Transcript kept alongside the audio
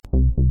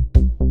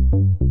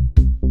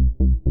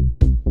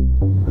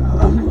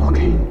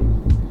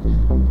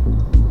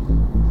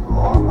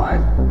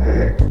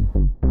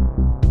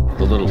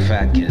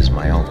fat kid is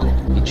my uncle.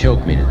 He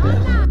choked me to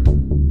death.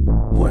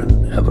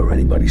 Whenever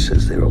anybody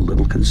says they're a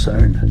little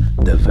concerned,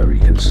 they're very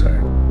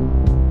concerned.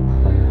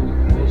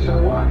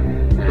 So what?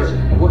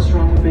 What's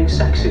wrong with being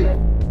sexy?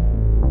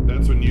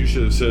 That's when you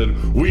should have said,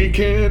 we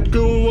can't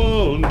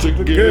go on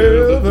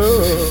together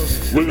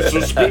with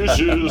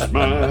suspicious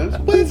minds.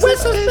 With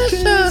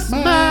suspicious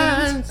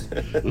minds.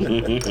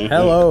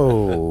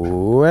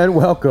 Hello and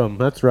welcome.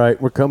 That's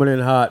right. We're coming in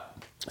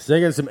hot.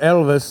 Singing some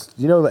Elvis.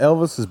 You know the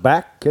Elvis is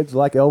back? Kids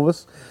like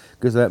Elvis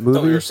because of that movie.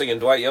 Oh, you're singing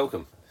Dwight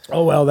Yoakam.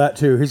 Oh, well, that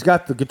too. He's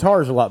got the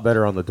guitars a lot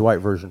better on the Dwight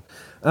version.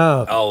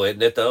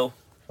 Isn't it, though?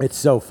 It's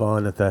so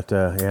fun it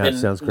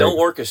sounds great. No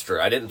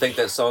orchestra. I didn't think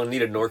that song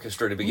needed an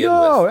orchestra to begin with.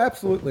 No,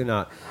 absolutely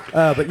not.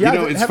 But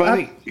yeah, it's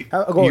funny.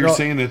 You're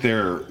saying that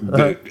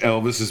that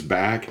Elvis is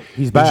back.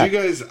 He's back. Did you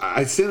guys?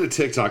 I sent a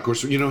TikTok. Of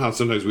course, you know how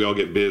sometimes we all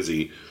get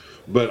busy.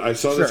 But I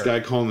saw this guy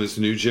calling this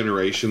new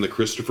generation the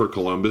Christopher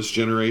Columbus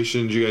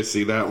generation. Did you guys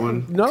see that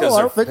one? No,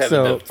 I don't think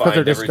so.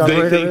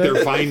 They think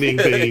they're finding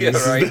things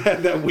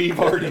that we've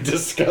already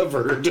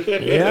discovered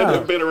and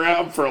have been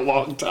around for a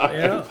long time.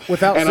 Yeah. I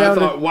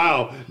thought,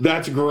 wow,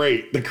 that's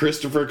great. The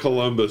Christopher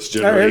Columbus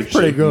generation. Hey, it's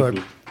pretty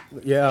good.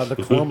 Yeah, the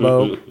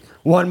Columbo.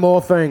 One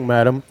more thing,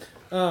 madam.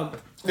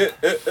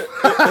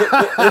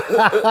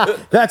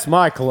 That's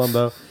my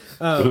Columbo.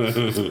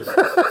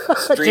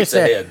 Streets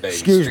ahead, baby.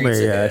 Excuse Streets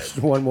me. ahead.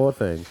 One more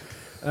thing.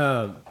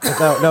 No,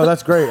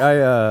 that's great.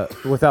 I,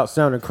 without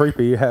sounding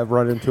creepy, have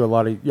run into a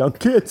lot of young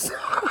kids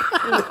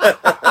and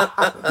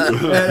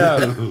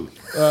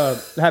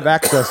have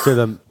access to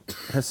them.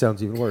 That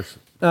sounds even worse.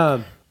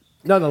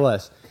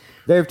 Nonetheless,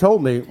 they've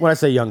told me, when I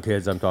say young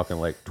kids, I'm talking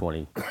like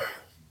 20,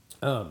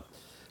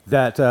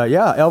 that,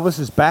 Elvis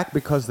is back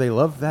because they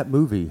love that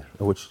movie,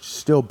 which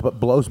still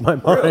blows my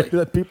mind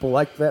that people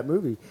like that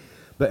movie.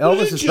 But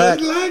Elvis is back.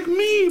 Just like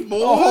me, boy.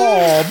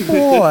 Oh,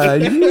 boy.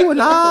 You and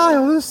I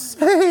are the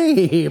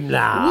same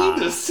now. We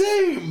the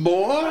same,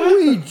 boy.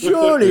 We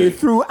journey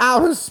through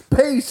outer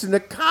space and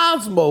the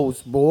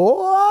cosmos,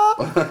 boy.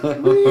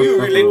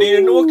 You really need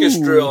an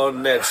orchestra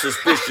on that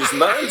Suspicious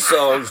Mind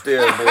songs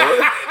there, boy.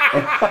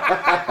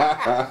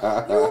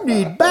 You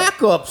need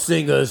backup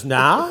singers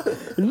now.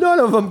 None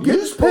of them get paid.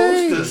 You're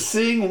supposed to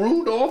sing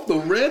Rudolph the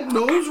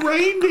Red-Nosed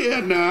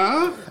Reindeer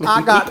now.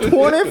 I got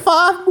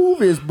 25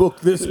 movies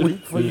booked this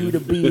week for you to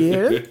be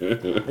in,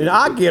 and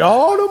I get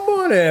all the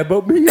money,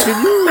 but me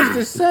and you is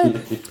the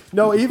same.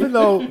 No, even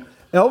though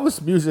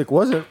Elvis music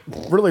wasn't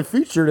really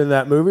featured in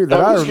that movie that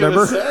I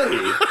remember.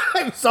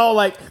 I saw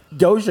like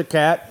Doja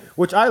Cat,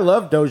 which I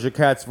love Doja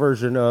Cat's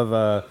version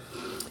of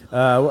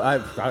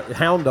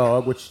Hound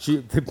Dog, which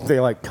they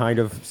like kind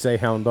of say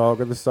Hound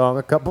Dog in the song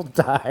a couple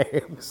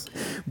times,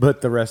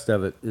 but the rest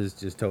of it is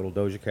just total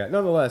Doja Cat.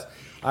 Nonetheless,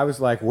 I was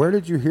like, where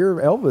did you hear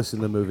Elvis in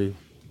the movie?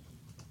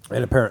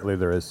 And apparently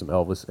there is some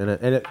Elvis in it,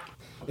 and it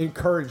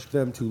encouraged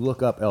them to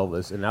look up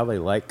Elvis, and now they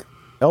like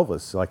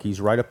Elvis. Like he's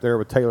right up there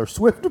with Taylor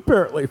Swift,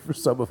 apparently, for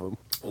some of them.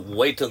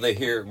 Wait till they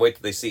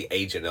see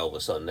Agent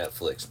Elvis on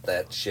Netflix.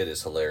 That shit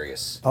is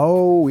hilarious.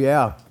 Oh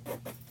yeah,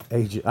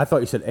 Agent. I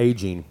thought you said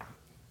aging.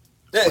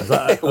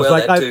 That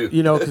too.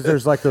 Because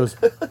there's like those.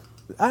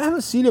 I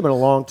haven't seen him in a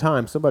long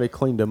time. Somebody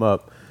cleaned him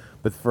up.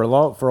 But for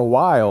a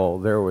while,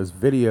 there was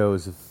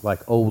videos of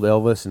like old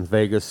Elvis in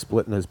Vegas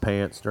splitting his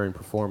pants during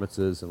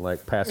performances and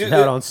like passing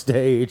out on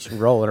stage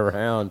and rolling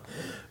around,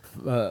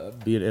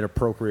 being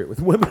inappropriate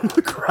with women in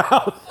the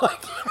crowd.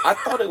 I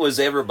thought it was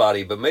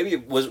everybody, but maybe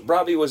it was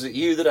Robbie. Was it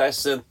you that I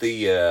sent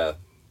the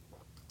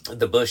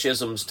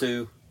Bush-isms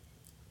to?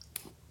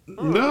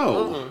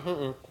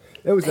 No.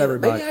 It was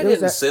everybody. Maybe I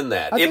didn't send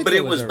that. But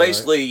it was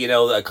basically,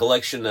 a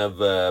collection of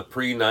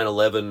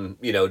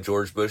pre-9/11,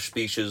 George Bush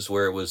speeches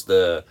where it was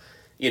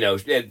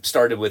it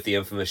started with the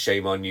infamous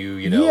 "Shame on you,"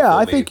 Yeah,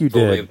 I think you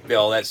did.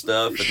 All that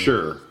stuff. And,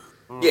 sure.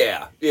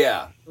 Yeah.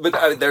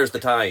 But there's the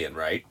tie-in,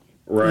 right?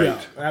 Right.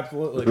 Yeah,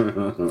 absolutely.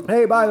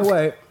 Hey, by the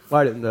way,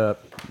 I didn't.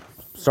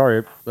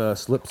 Sorry,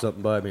 slipped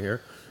something by me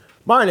here.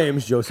 My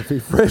name's Joseph E.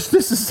 Frisch.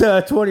 This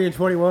is 20 and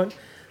 21.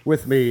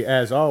 With me,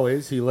 as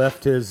always, he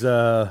left his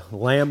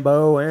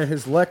Lambo and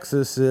his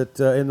Lexus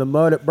in the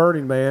mud at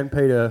Burning Man,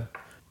 paid a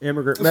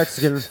immigrant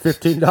Mexican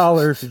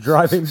 $15 to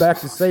drive him back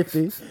to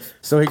safety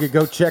so he could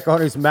go check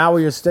on his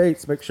Maui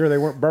estates, make sure they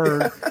weren't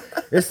burned.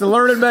 It's the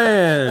Learned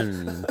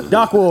Man,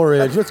 Doc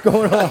Woolridge. What's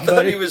going on, I thought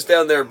buddy? he was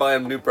down there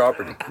buying new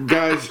property.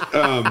 Guys,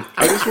 I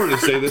just wanted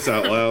to say this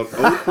out loud.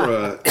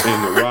 Oprah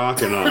and The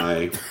Rock and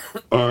I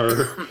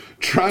are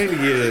trying to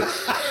get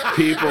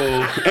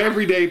people,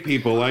 everyday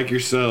people like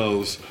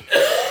yourselves,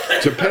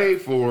 to pay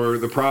for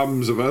the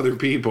problems of other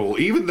people,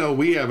 even though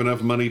we have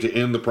enough money to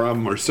end the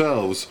problem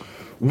ourselves.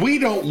 We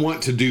don't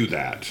want to do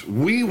that.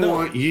 We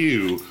want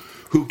you,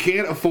 who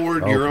can't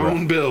afford your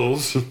own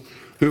bills,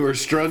 who are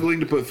struggling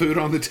to put food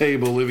on the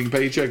table, living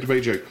paycheck to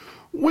paycheck.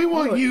 We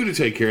want you to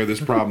take care of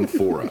this problem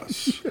for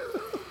us.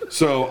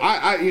 So,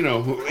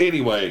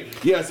 anyway,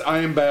 yes, I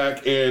am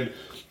back, and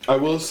I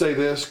will say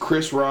this,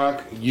 Chris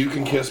Rock, you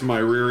can kiss my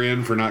rear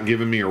end for not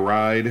giving me a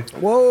ride.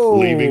 Whoa.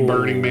 Leaving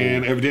Burning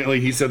Man.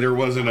 Evidently, he said there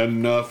wasn't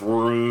enough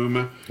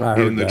room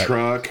in the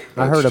truck.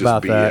 I heard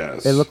about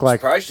that. It looked like...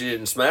 Surprised you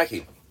didn't smack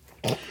him.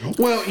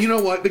 Well, you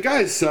know what? The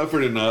guy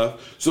suffered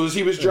enough. So as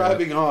he was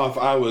driving off,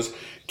 I was,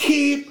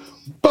 keep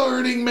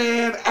Burning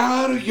Man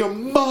out of your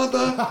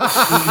mother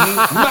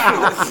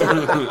mouth.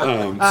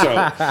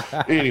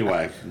 So,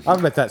 anyway. I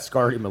bet that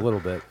scarred him a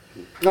little bit.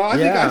 No,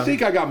 I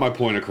think I got my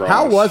point across.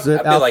 How was it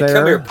I'd be out like, there?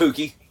 come here,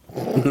 Pookie.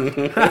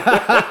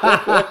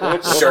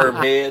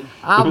 Shermhead.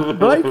 I'm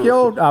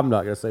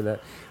not going to say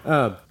that.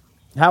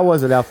 How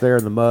was it out there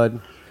in the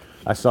mud?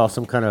 I saw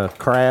some kind of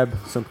crab,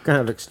 some kind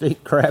of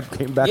extinct crab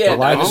came back to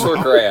life. Dinosaur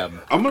crab.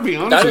 I'm going to be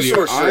honest with you.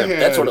 Dinosaur shrimp,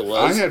 that's what it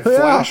was. I had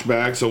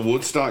flashbacks of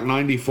Woodstock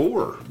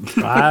 '94.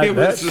 I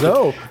bet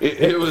so.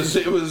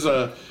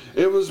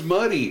 It was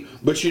muddy,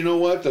 but you know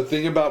what? The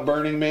thing about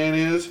Burning Man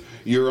is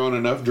you're on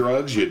enough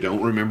drugs you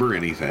don't remember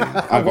anything.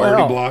 I've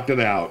already blocked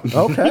it out.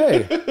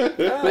 Okay.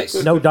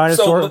 Nice. No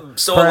dinosaur.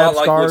 So a lot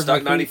like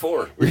Woodstock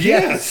 '94.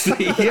 Yes,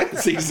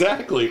 yes,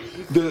 exactly.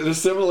 The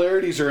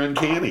similarities are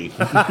uncanny.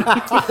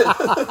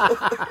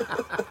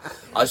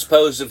 I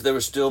suppose if there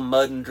was still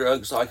mud and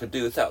drugs, I could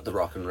do without the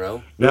rock and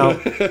roll. No.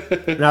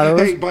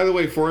 Hey, by the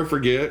way, before I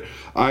forget,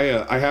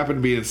 I happened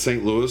to be in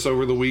St. Louis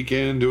over the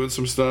weekend doing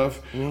some stuff,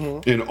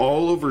 and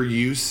all over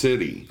U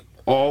City,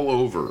 all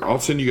over. I'll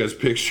send you guys a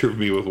picture of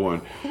me with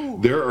one.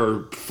 There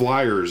are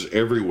flyers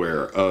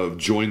everywhere of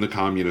join the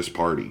Communist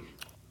Party.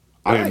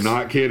 I am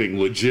not kidding.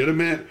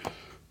 Legitimate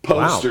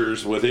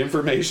posters with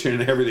information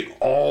and everything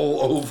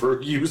all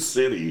over U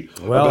City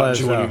about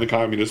joining the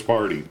Communist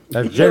Party.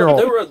 As General,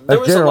 there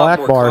was a lot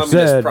more communist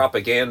said,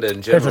 propaganda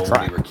in general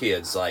when we were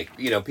kids. Like,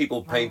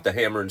 people paint the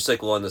hammer and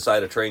sickle on the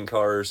side of train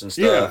cars and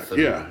stuff.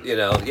 Yeah. You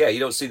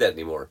don't see that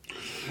anymore.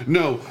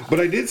 No, but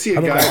I did see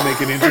a guy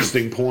make an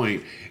interesting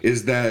point,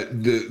 is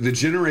that the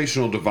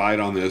generational divide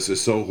on this is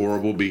so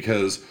horrible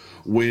because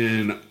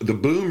when the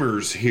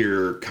boomers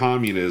hear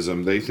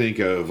communism, they think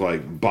of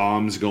like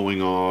bombs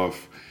going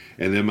off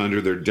and them under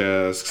their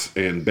desks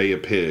and Bay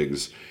of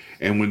Pigs.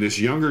 And when this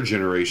younger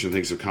generation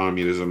thinks of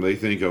communism, they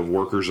think of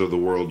workers of the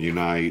world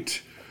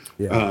unite.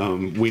 Yeah.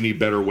 We need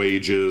better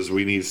wages.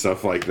 We need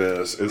stuff like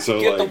this. And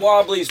so, get the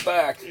Wobblies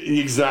back.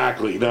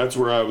 Exactly. That's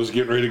where I was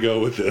getting ready to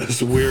go with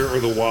this. Where are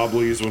the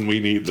Wobblies when we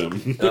need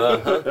them?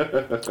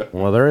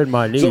 Well, they're in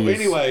my knees. So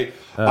anyway,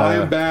 I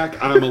am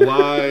back. I'm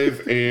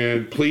alive.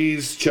 And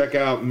please check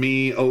out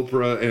me,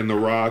 Oprah, and The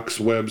Rock's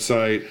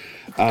website.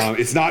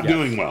 It's not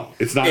doing well.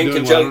 It's not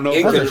doing well. I don't know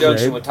in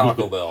conjunction with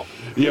Taco Bell.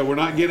 Yeah, we're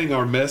not getting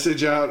our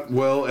message out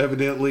well,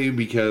 evidently,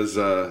 because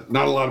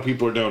not a lot of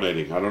people are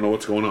donating. I don't know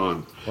what's going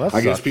on. Well,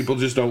 I guess people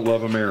just don't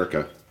love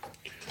America.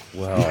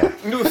 Well,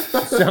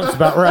 sounds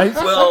about right.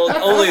 Well,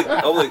 only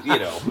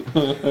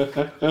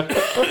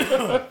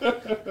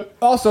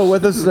Also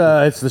with us,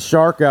 it's the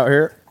Shark out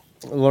here,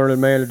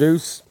 learning man to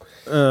deuce.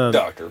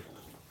 Doctor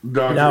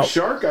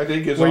Shark, I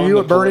think, is were on you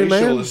the at Burning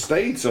palatial Man?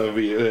 estates of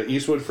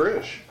Eastwood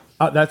Frisch.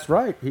 That's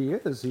right, he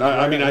is.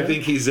 I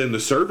think he's in the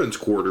servants'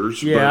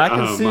 quarters. Yeah, but, I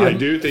can see him. I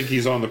do think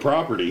he's on the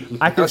property.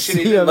 I can she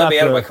see didn't him let me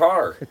out of there. my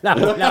car. No.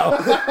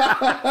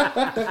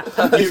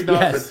 You've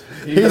not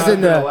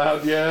been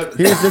allowed yet.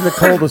 He's in the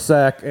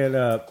cul-de-sac, and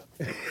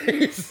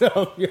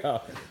so yeah,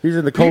 he's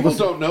in the People cul-de-sac.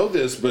 don't know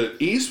this, but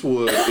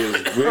Eastwood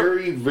is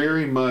very,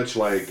 very much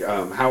like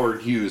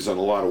Howard Hughes in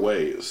a lot of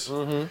ways.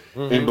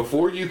 And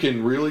before you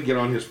can really get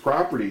on his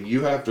property,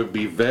 you have to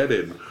be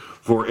vetted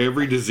for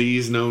every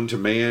disease known to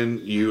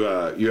man. You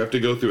have to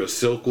go through a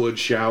Silkwood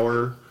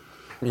shower.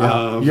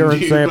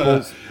 Urine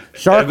samples.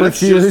 Shark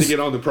that's refused just to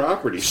get on the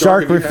property.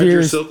 Shark have you had your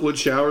refused. Silkwood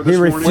shower this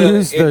He morning?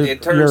 refused.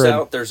 It turns urine.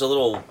 out there's a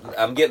little.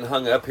 I'm getting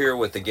hung up here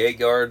with the gate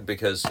guard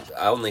because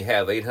I only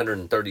have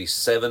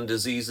 837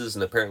 diseases,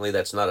 and apparently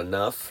that's not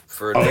enough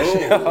for an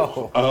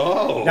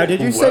Oh. Now,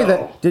 did you say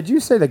that? Did you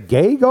say the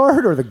gay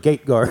guard or the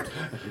gate guard?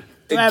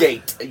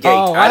 Gate.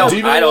 Oh, I Do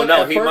you don't what?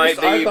 know. At He first, might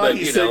I be, thought but he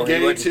you said know,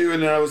 gay too,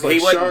 and then I was like, he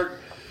wouldn't-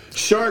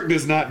 Shark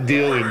does not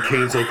deal in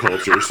cancel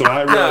culture, so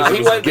I No, realized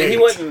he wasn't. He it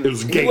wasn't.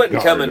 was He gate wasn't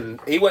guard. coming.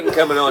 He wasn't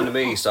coming on to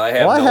me. So I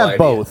have. Well, I no have idea.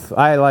 both.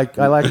 I like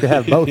to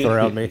have both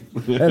around me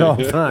at all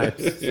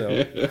times.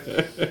 So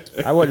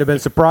I wouldn't have been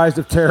surprised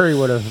if Terry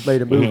would have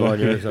made a move on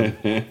you or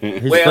something.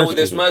 He's Well, French with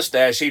his people.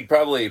 mustache, he'd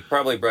probably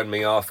run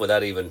me off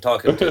without even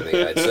talking to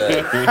me. I'd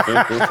say.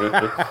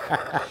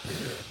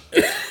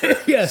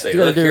 Yes, Say,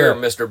 you're look gonna do here,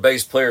 that. Mr.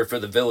 Bass Player for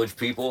the Village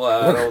People.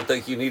 I don't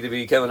think you need to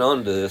be coming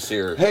on to this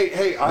here.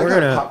 Hey, I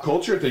got a pop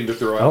culture thing to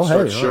throw out. Oh,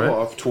 Start hey, show all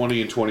right. off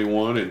 20 and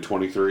 21 and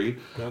 23.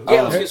 Yeah,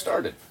 let's get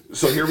started.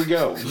 So here we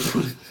go.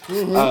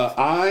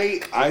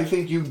 I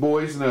think you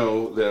boys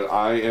know that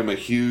I am a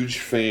huge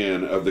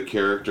fan of the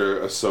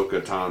character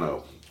Ahsoka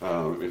Tano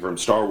from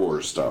Star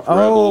Wars stuff. Oh,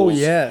 Rebels,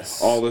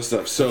 yes. all this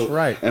stuff. So, That's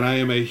right. And I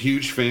am a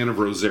huge fan of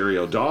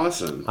Rosario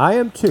Dawson. I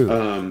am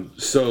too.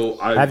 So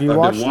I've Have you been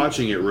watched it?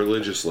 watching it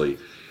religiously.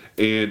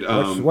 And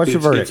What's your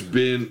verdict?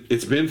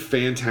 It's been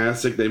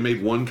fantastic. They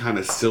made one kind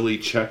of silly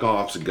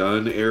Chekhov's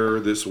gun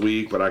error this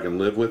week, but I can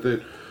live with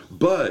it.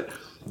 But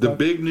The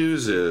big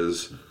news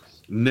is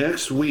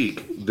next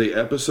week, the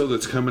episode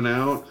that's coming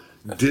out,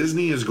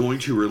 Disney is going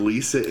to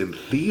release it in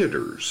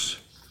theaters.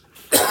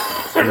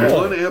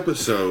 One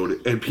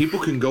episode, and people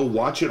can go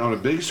watch it on a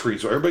big screen.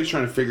 So everybody's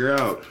trying to figure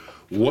out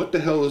what the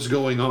hell is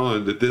going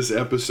on that this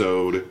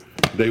episode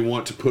they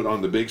want to put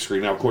on the big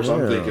screen. Now, of course,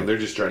 I'm thinking they're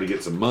just trying to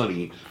get some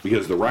money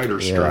because the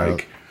writers'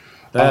 strike.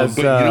 But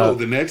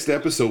the next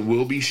episode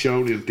will be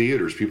shown in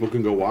theaters. People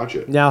can go watch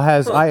it. Now,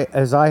 has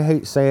I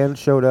Hate Sand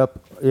showed up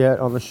yet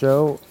on the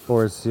show,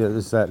 or is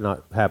that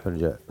not happened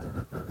yet?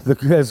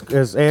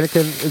 Is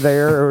Anakin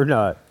there or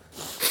not?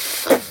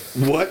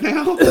 What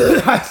now?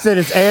 I said,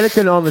 is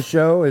Anakin on the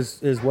show?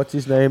 Is what's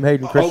his name?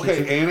 Hayden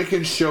Christensen? Okay,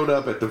 Anakin showed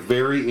up at the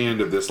very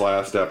end of this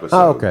last episode.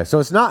 Oh, okay. So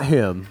it's not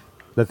him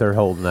that they're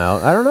holding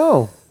out. I don't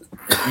know.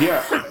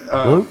 Yeah,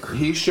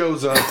 he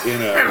shows up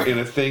in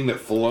a thing that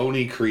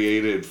Filoni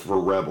created for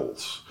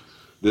Rebels.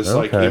 This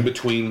like in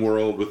between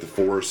world with the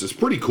Force is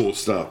pretty cool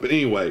stuff. But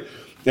anyway,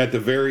 at the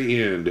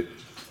very end,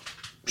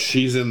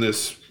 she's in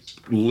this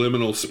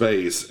liminal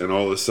space, and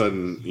all of a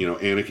sudden,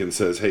 Anakin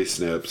says, "Hey,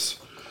 Snips,"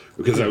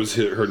 because that was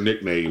her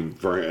nickname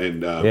for her,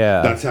 and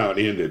that's how it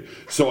ended.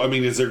 So, I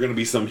mean, is there going to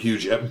be some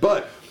huge?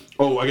 But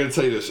I got to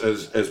tell you this: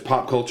 as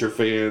pop culture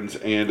fans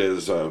and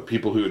as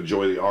people who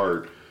enjoy the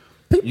art.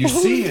 You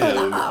see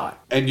him,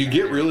 and you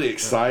get really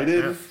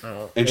excited,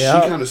 and she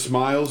kind of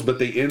smiles, but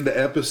they end the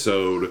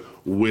episode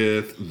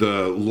with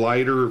the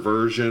lighter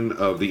version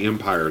of the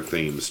Empire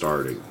theme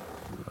starting.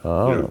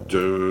 Oh.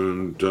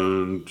 Dun,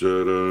 dun, dun,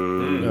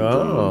 dun,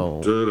 dun,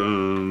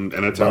 dun,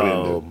 and that's how it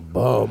ended.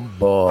 So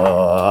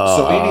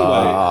anyway,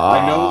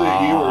 I know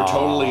that you are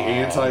totally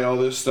anti all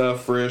this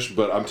stuff, Frisch,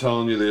 but I'm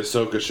telling you, the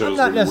Ahsoka show's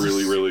been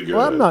really, really good.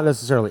 Well, I'm not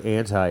necessarily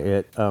anti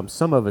it.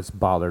 Some of it's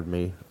bothered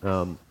me.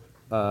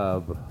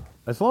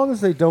 As long as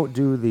they don't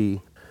do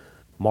the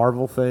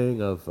Marvel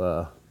thing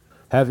of,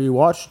 have you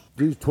watched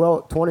these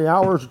 20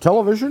 hours of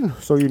television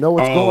so you know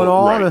what's going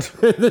on in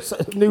this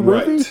new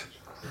movie?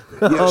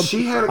 Yeah,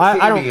 she had a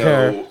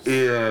cameo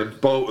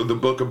in the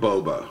Book of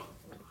Boba.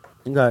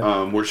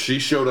 Okay. Where she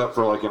showed up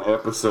for like an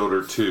episode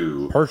or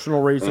two.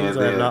 Personal reasons,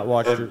 I have not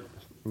watched it.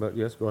 But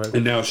yes, go ahead.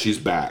 And now she's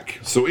back.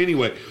 So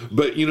anyway,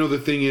 but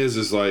the thing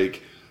is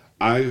like,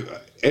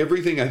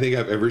 everything I think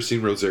I've ever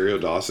seen Rosario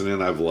Dawson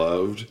in, I've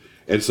loved.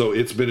 And so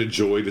it's been a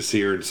joy to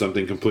see her in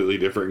something completely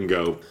different and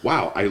go,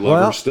 wow, I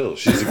love her still.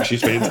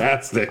 She's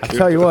fantastic. I'll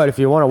tell you what, if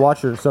you want to watch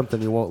her in something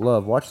you won't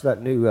love, watch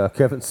that new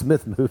Kevin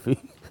Smith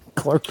movie,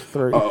 Clerks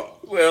 3. Well,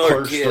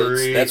 Clerks kids,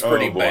 3, that's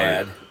pretty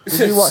bad.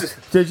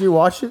 Did you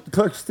watch it,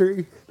 Clerks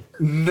 3?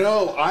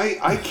 No,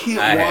 I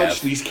can't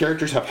watch these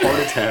characters have heart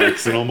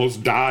attacks and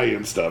almost die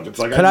and stuff. It's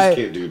like, I just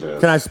can't do this.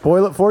 Can I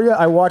spoil it for you?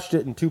 I watched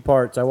it in 2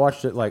 parts. I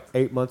watched it like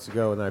 8 months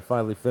ago, and I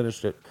finally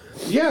finished it.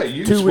 Yeah,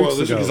 you can spoil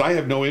this because I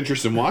have no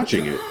interest in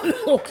watching it.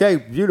 Okay,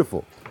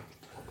 beautiful.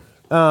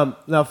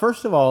 Now,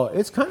 first of all,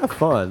 it's kind of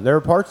fun. There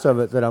are parts of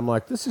it that I'm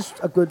like, this is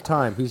a good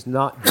time. He's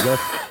not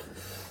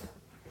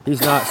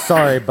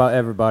sorry about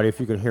everybody if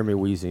you can hear me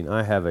wheezing.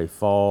 I have a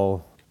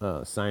fall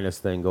sinus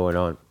thing going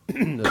on.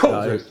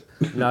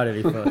 Not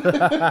any fun.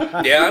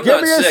 Yeah, I'm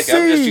not sick.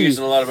 I'm just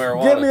using a lot of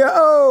marijuana. Give me an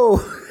O.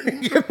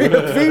 Give me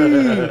a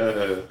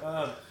V.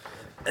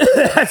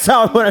 That's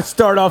how I'm going to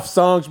start off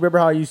songs. Remember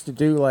how I used to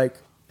do like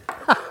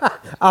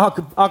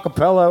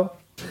acapella?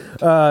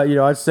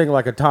 I'd sing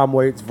like a Tom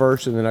Waits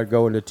verse, and then I'd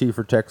go into T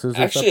for Texas.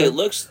 Actually, it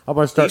looks. I'm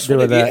going to start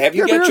doing that. Have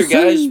you got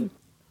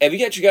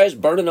your guys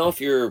burning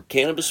off your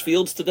cannabis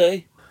fields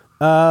today?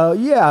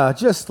 Yeah,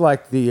 just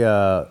like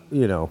the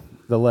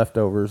the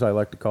leftovers, I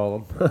like to call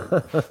them.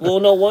 Well,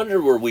 no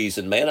wonder we're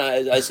wheezing, man.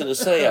 I was going to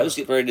say, I was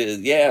getting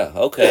ready to,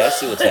 okay, I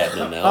see what's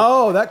happening now.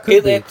 Oh, that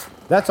could be.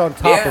 That's on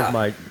top of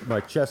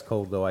my chest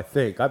cold, though, I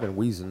think. I've been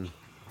wheezing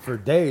for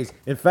days.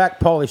 In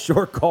fact, Pauly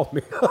Shore called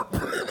me up.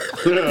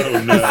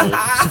 Oh, no.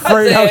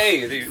 afraid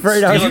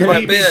I was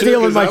going to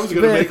stealing my spit. I was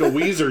going to make a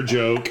Weezer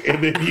joke,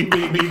 and then you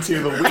beat me to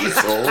the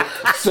weasel.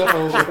 So,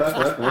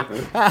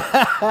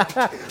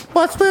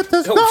 what's with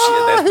this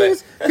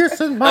noise?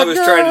 Kissing my I was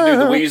trying to do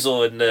the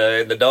weasel, and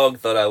the dog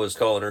thought I was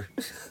calling her.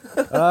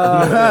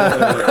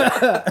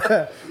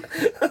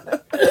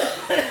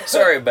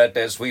 Sorry about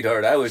that,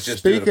 sweetheart. I was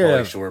just doing a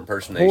Pauly Shore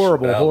impersonation.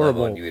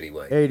 Horrible on you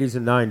anyway. 80s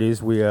and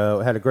 90s. We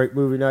had a great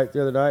movie night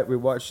the other night. We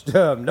watched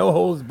No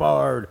Holds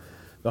Barred,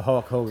 the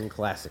Hulk Hogan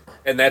classic.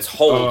 And that's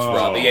Holds,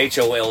 Robbie.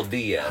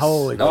 HOLDS.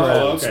 Holy no crap.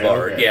 Holds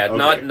Barred. Okay.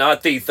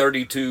 Not the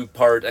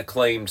 32-part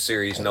acclaimed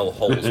series No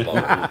Holds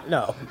Barred.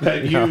 No.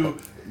 That you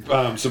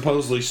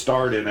supposedly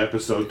starred in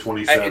episode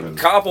 27.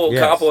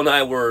 Koppel and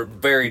I were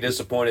very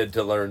disappointed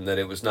to learn that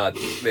it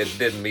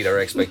didn't meet our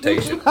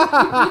expectation.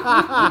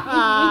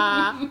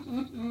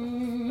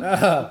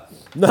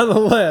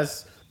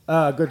 Nonetheless,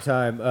 good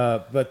time.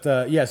 But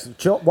yes,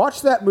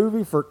 watch that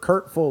movie for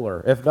Kurt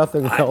Fuller, if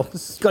nothing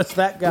else, because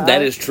that guy.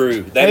 That is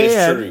true. That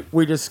is true.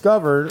 We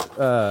discovered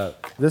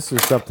this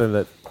is something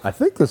that I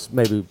think this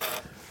maybe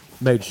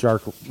made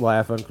Shark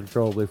laugh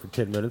uncontrollably for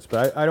 10 minutes,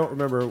 but I don't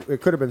remember.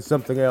 It could have been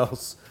something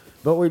else.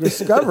 But we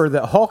discovered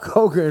that Hulk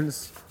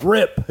Hogan's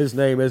Rip, his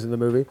name is in the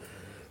movie,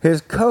 his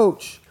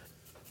coach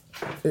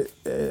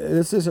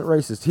this isn't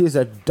racist. He is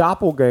a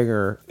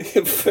doppelganger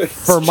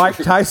for Mike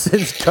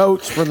Tyson's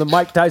coach from the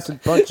Mike Tyson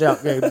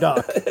Punch-Out game,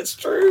 Doc. That's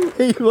true.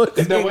 He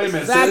looks No, wait a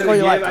minute. Say that exactly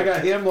again. like I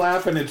got him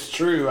laughing. It's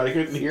true. I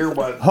couldn't hear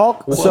what.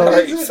 Hulk.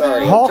 So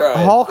Sorry.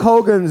 Hulk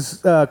Hogan's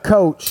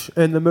coach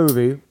in the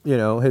movie,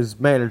 his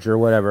manager,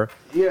 whatever.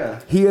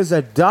 Yeah. He is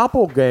a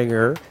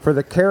doppelganger for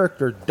the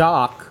character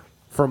Doc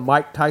from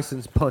Mike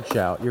Tyson's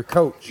Punch-Out. Your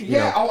coach.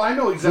 Yeah. Oh, I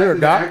know exactly the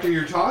Doc? actor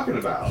you're talking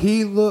about.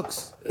 He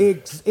looks.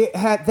 They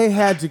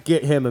had to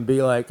get him and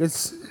be like,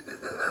 it's.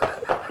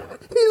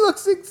 He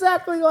looks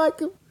exactly like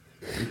him.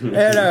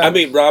 And, I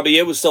mean, Robbie,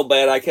 it was so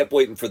bad. I kept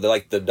waiting for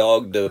the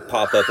dog to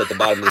pop up at the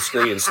bottom of the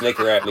screen and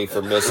snicker at me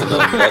for missing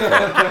on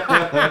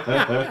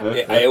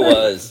it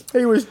was.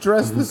 He was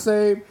dressed the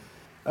same.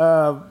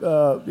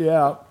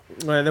 Yeah.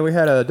 And then we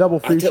had a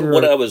double feature.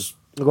 What I was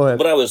Go ahead.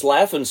 What I was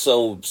laughing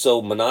so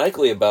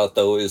maniacally about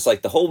though is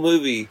like the whole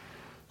movie,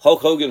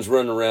 Hulk Hogan's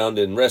running around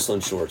in wrestling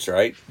shorts,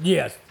 right?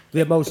 Yes.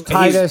 The most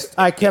tightest.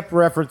 I kept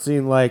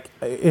referencing like,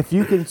 if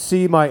you can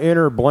see my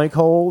inner blank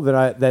hole,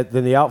 then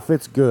the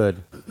outfit's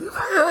good.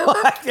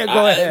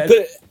 Go ahead.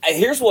 But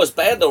here's what's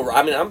bad though.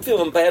 I mean, I'm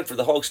feeling bad for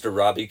the Hulkster,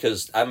 Robbie,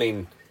 because I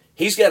mean,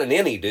 he's got an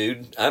innie,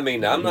 dude. I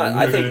mean, I'm not.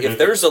 I think if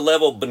there's a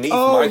level beneath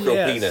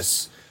micro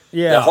penis.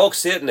 Yeah. The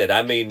Hulk's hitting it.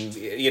 I mean,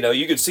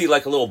 you could see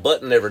like a little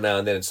button every now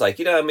and then. It's like,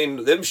 I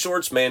mean, them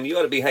shorts, man, you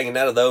ought to be hanging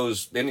out of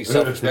those. Any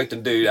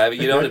self-respecting dude, I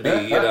mean, you ought to be,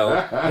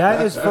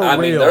 That is for real. I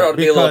mean, there ought to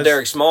be a little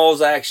Derek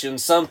Smalls action,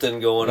 something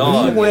going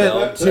on. He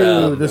went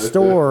to the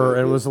store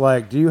and was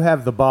like, "Do you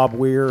have the Bob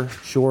Weir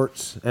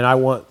shorts?" And I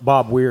want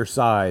Bob Weir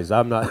size.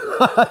 I'm not.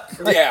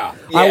 Yeah.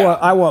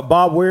 I want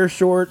Bob Weir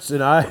shorts,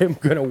 and I am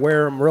gonna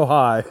wear them real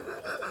high.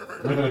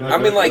 I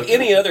mean, like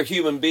any other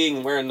human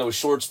being wearing those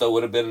shorts, though,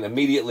 would have been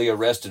immediately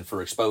arrested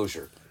for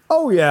exposure.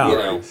 Oh,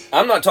 yeah.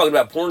 I'm not talking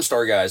about porn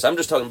star guys. I'm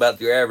just talking about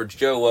your average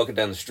Joe walking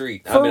down the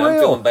street. For real. I'm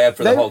feeling bad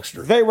for the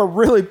Hulkster. They were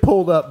really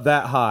pulled up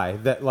that high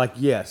that, like,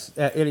 yes,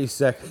 at any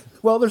second.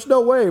 Well, there's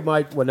no way,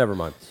 Mike. Well, never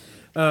mind.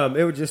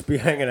 It would just be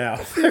hanging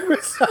out. They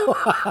were so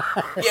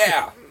high.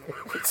 Yeah.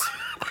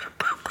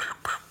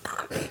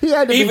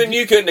 Even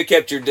you couldn't have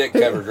kept your dick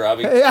covered,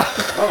 Robbie. Yeah.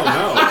 Oh,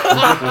 no.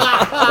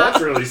 That's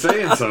really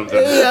saying something.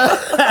 Yeah.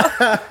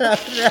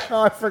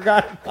 No, I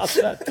forgot about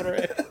that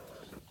thread.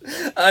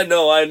 I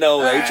know.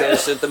 HR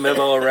sent the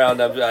memo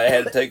around. I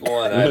had to take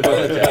one. I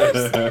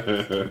apologize.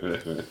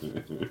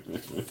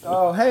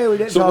 Oh, hey, we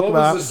didn't So talk what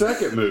about... was the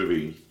second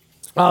movie?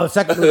 Oh, the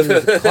second movie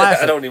was a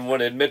classic. I don't even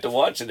want to admit to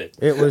watching it.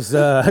 It was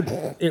made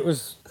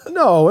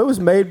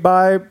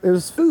by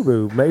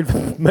FUBU,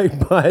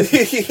 made by.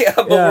 Yeah,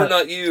 but we're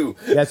not you.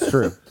 That's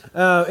true.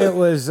 It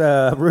was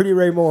Rudy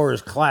Ray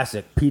Moore's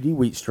classic, P.D.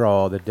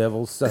 Wheatstraw, the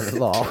Devil's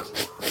Son-in-Law.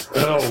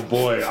 Oh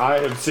boy, I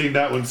have seen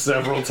that one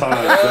several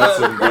times. That's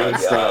some good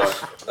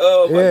stuff.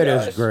 Oh my It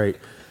gosh. is great.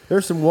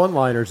 There's some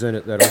one-liners in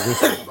it that are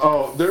just.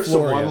 Oh, there's some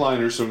Florida.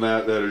 one-liners from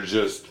that are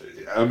just.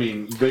 I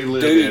mean, they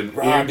live Dude, in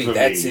Robbie, infamy.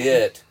 that's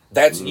it.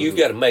 You've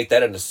got to make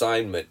that an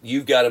assignment. You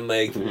have got to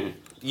make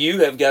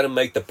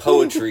the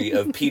poetry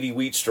of P.D.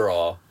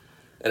 Wheatstraw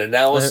an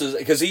analysis,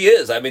 because he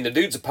is. I mean, the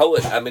dude's a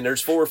poet. I mean,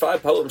 there's 4 or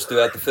 5 poems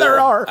throughout the film.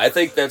 There are. I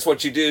think that's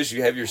what you do is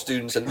you have your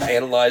students and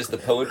analyze the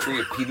poetry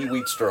of P.D.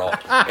 Wheatstraw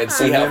and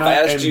see how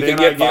fast you can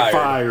get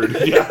fired.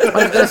 Yeah.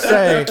 I was gonna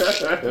say,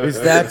 is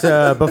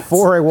that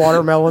before a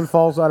watermelon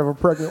falls out of a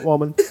pregnant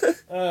woman,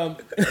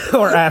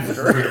 or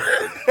after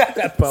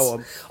that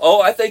poem?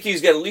 Oh, I think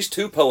he's got at least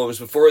 2 poems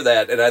before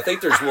that, and I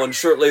think there's one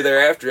shortly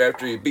thereafter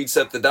after he beats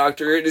up the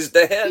doctor and his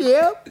dad.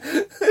 Yep.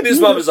 And his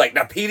mom is like,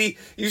 "Now, Petey,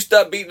 you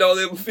stop beating all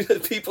them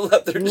people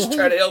up there just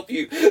trying to help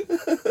you."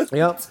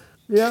 Yep.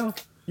 Yeah.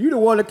 You the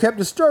one that kept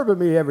disturbing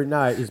me every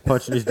night. He's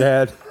punching his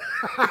dad.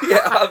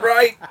 Yeah,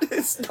 right.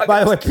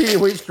 By the way, P.D.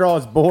 Wheatstraw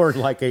is born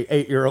like a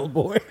 8-year-old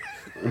boy.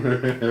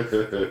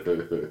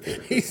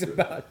 He's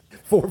about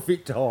 4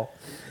 feet tall.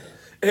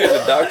 And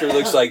the doctor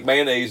looks like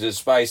mayonnaise is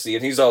spicy,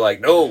 and he's all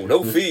like,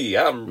 no fee,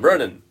 I'm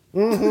running.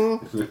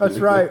 Mm-hmm. That's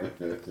right.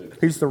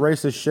 He's the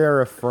racist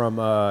sheriff from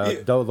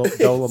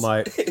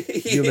Dolomite.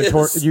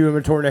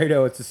 Human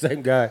Tornado. It's the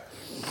same guy.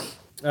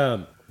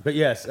 But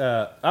yes,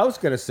 I was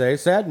going to say,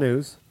 sad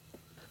news.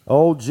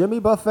 Old Jimmy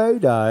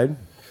Buffett died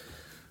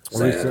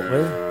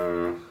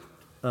recently.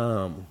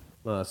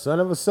 Son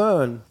of a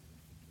son,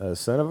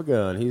 son of a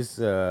gun. He's,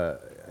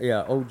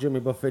 old Jimmy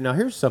Buffett. Now,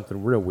 here's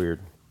something real weird.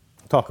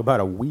 Talk about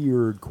a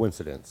weird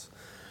coincidence.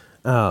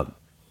 Now,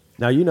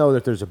 you know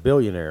that there's a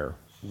billionaire,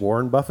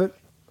 Warren Buffett.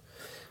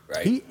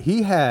 Right.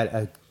 He had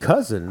a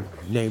cousin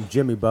named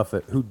Jimmy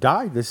Buffett who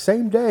died the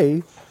same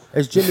day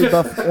as Jimmy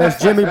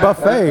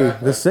Buffett,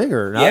 the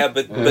singer. Yeah,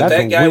 but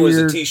that guy was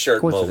a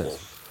T-shirt mogul.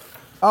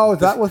 Oh, is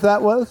that what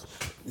that was?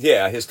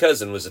 Yeah, his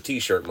cousin was a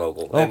T-shirt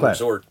mogul and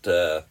resort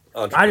entrepreneur.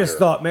 I just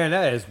thought, man,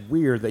 that is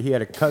weird that he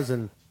had a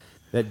cousin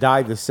that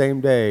died the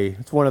same day.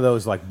 It's one of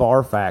those like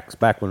bar facts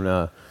back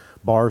when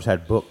bars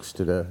had books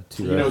to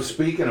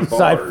Speaking of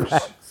side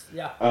bars,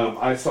 yeah.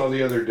 I saw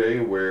the other day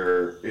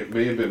where it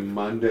may have been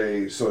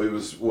Monday. So it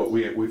was what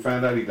we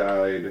found out he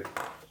died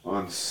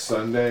on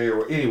Sunday,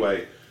 or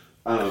anyway.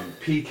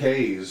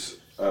 PK's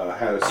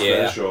had a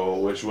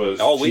special, which was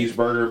All week.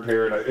 Cheeseburger in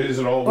Paradise. Is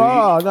it all week?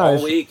 Oh, nice.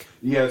 All week.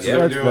 Yes, Yeah,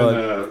 they're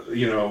that's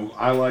doing,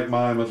 I like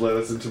mine with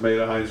lettuce and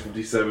tomato, Heinz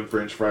 57,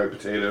 French fried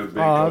potato, big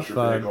that's kosher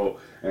fun. pickle,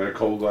 and a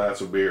cold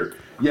glass of beer.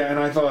 Yeah, and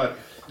I thought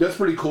that's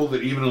pretty cool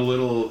that even a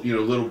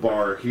little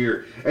bar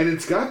here, and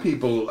it's got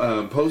people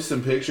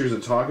posting pictures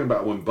and talking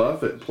about when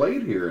Buffett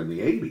played here in the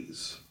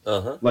 80s.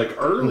 Uh-huh. Like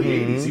early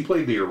 80s. He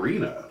played the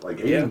arena, like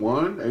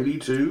 81,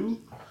 82.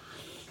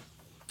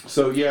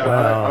 So yeah,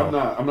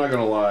 Wow. I'm not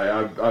gonna lie.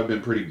 I've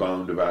been pretty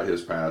bummed about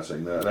his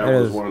passing. That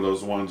was one of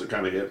those ones that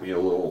kind of hit me a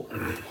little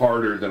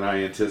harder than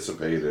I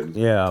anticipated.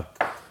 Yeah,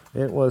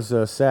 it was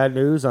sad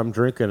news. I'm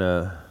drinking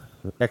a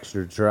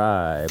extra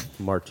dry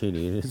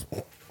martini.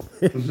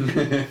 I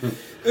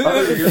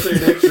thought you were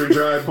saying extra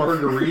dry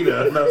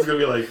margarita, and I was gonna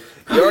be like,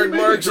 Yard "Make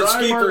a marks and dry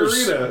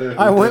skeepers." margarita."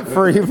 I went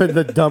for even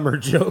the dumber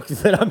joke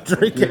that I'm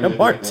drinking a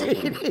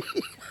martini.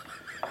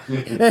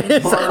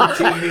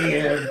 Martini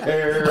and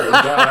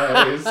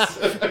paradise.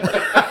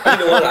 You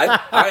know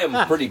what? I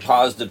am pretty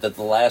positive that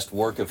the last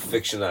work of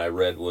fiction I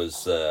read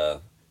was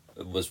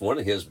one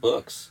of his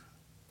books.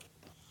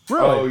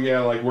 Really? Oh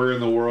yeah, like where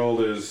in the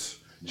world is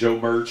Joe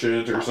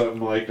Merchant or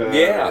something like that?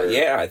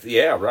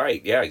 Yeah,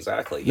 right. Yeah,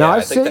 exactly. Yeah, Now,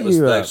 I think that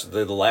was sent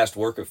the last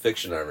work of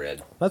fiction I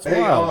read. That's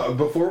Hey, wild.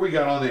 before we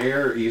got on the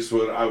air,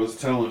 Eastwood, I was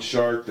telling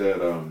Shark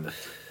that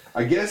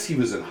I guess he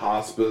was in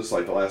hospice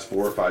like the last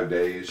 4 or 5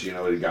 days. It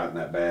had gotten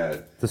that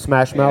bad. The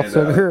Smash Mouth and,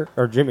 singer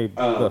or Jimmy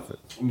Buffett?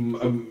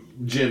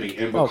 Jimmy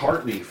and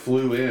McCartney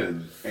flew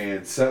in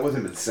and sat with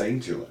him and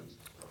sang to him,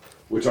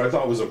 which I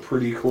thought was a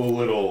pretty cool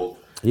little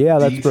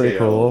That's detail, pretty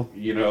cool.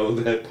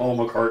 That Paul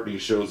McCartney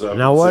shows up.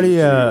 Now, and what sings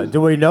to do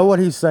we know what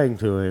he's saying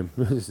to him?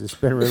 It's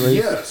been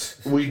released.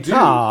 Yes, we do.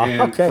 Ah,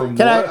 and okay. from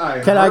Can what I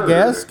heard-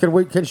 guess?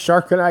 Can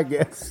Shark and I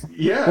guess?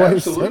 Yeah, what he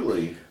said?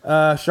 absolutely.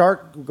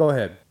 Shark, go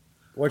ahead.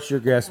 What's your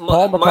guess? My,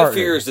 Paul McCartney. my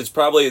fear is it's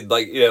probably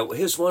like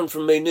here's one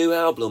from my new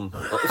album.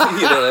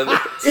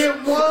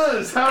 It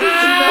was. How did you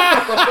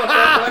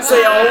know?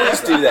 They always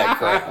do that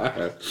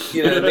crap.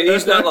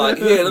 He's not like,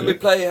 here, let me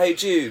play Hey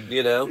Jude.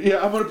 Yeah,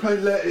 I'm gonna play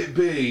Let It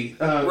Be.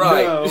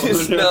 Right?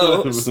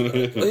 No. No,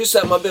 here's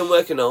something I've been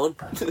working on.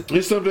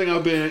 It's something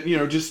I've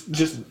been,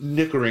 just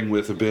nickering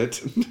with a bit.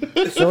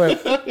 So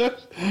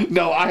it-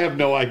 No, I have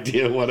no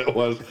idea what it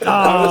was.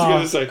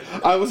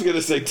 I was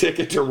gonna say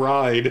Ticket to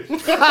Ride.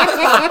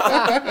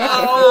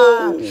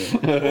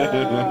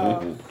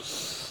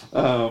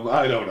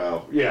 I don't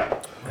know.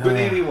 Yeah, but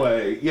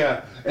anyway,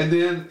 yeah. And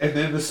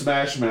then the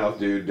Smash Mouth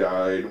dude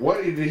died.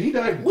 What did he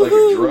die? Like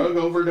a drug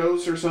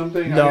overdose or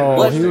something? no,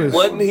 Wasn't- he was,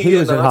 wasn't he he a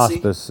was in Nazi?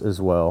 hospice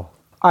as well.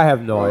 I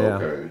have no idea.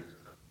 Okay.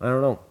 I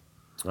don't know.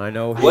 I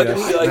know he, Wasn't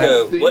he I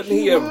think wasn't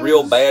he a he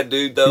real was. bad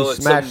dude though? he at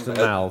smashed some-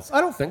 the mouths.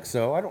 I don't think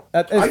so. I don't.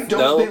 I don't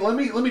No. think.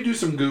 Let me do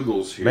some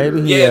Googles here.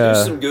 Maybe he- Yeah, Yeah. do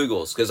some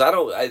Googles because I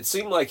don't. It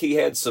seemed like he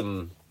had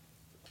some.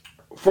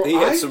 He I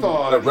had some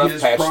thought a rough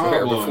his patch there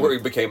problem before he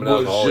became an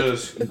was alcoholic.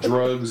 just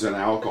drugs and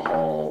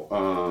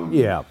alcohol.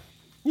 Yeah.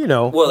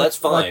 Well, that's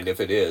fine if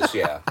it is.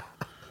 Yeah.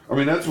 I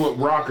mean, that's what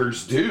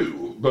rockers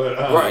do. But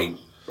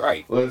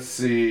Right. let's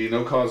see.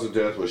 No cause of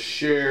death was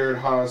shared.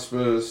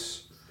 Hospice.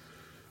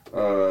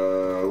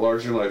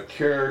 Larger than life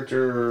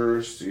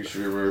characters. You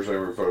should remember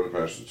saying photo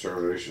passion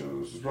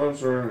determination.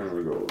 Sponsor. Here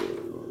we go.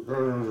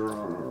 During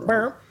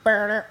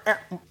the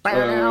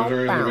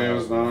band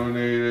was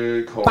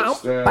nominated. Cult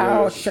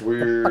status.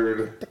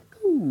 Weird.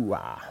 Ooh,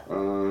 ah.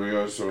 He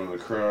also in the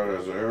crowd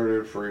as a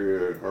heritage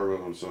free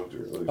Harvard himself to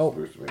release Oh,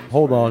 boost the band's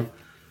hold fame. on.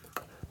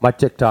 My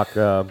TikTok.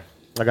 I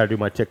gotta do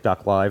my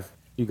TikTok live.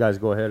 You guys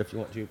go ahead if you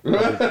want to.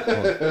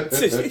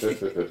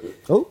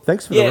 Oh,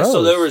 thanks for the Yeah. rose.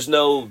 So there was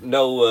no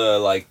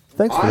like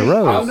Thanks for the I'm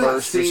rose. not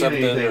outburst or seeing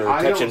something anything. or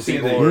I don't touching see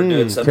people anything. or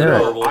doing something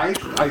carrot. horrible.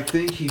 I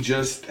think he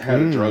just had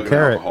a drug and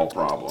carrot. alcohol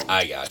problem.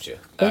 I got you.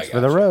 Thanks for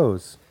the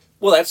rose.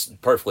 Well, that's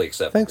perfectly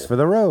acceptable. Thanks for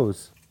the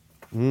rose.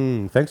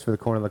 Thanks for the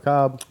corn on the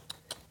cob.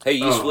 Hey,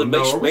 Eastwood,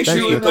 no, make sure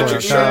you thank you put your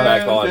for shirt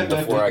that. back on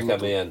before I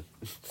come in.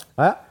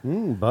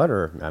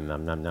 Butter. Nom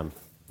nom nom nom.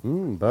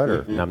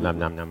 Butter. Nom nom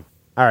nom nom.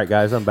 All right,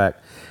 guys, I'm back.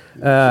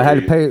 Had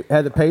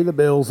to pay the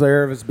bills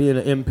there of us being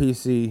an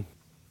MPC.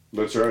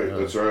 That's right.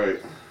 That's right.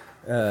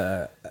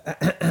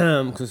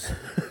 'Cause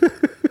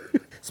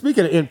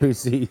speaking of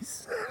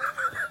NPCs,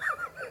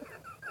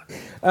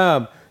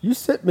 you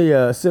sent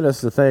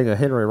us the thing of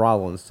Henry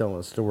Rollins telling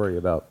a story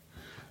about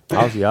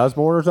Ozzy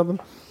Osbourne or something.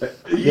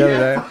 The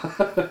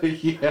other day.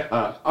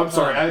 Yeah. I'm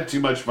sorry. I had too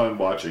much fun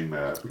watching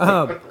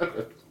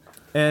that.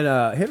 And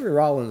Henry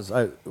Rollins,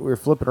 we were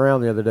flipping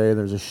around the other day, and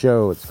there's a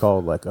show. It's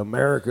called like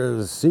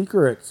America's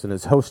Secrets, and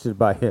it's hosted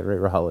by Henry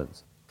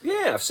Rollins.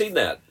 Yeah, I've seen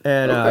that.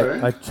 And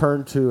Okay. I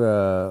turned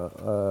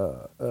to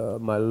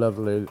my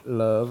lovely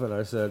love, and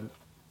I said,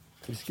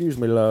 "Excuse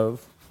me,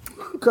 love,"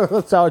 because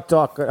that's how I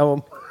talk at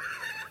home.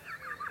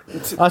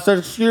 I said,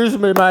 "Excuse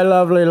me, my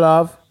lovely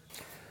love,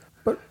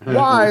 but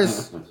why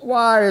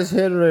is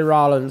Henry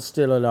Rollins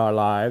still in our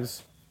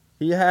lives?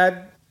 He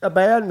had a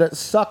band that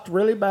sucked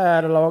really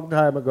bad a long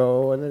time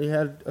ago, and then he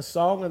had a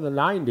song in the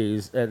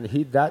 '90s, and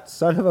that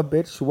son of a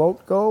bitch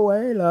won't go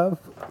away, love.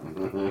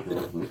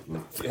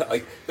 Yeah,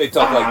 like they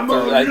talk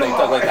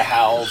like the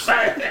Howls.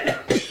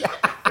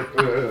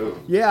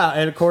 Yeah,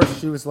 and of course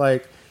she was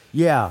like,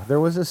 yeah, there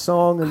was a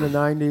song in the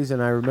 '90s,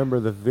 and I remember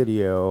the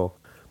video,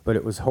 but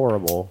it was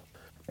horrible.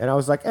 And I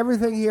was like,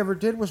 everything he ever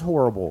did was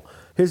horrible.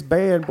 His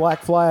band,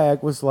 Black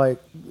Flag, was like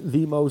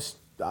the most.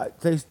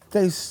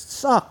 They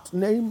sucked.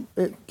 Name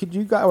it. Could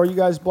you guys? Are you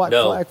guys Black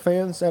Flag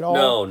fans at all?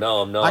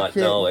 No, I'm not.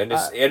 No, and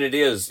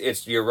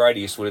it's you're right,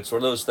 Eastwood. It's one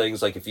of those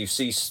things like if you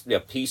see a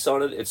piece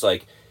on it, it's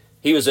like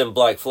he was in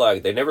Black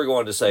Flag. They never go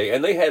on to say,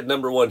 and they had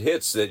 #1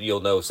 hits that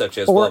you'll know, such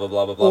as blah blah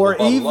blah blah blah. Or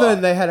blah, even blah.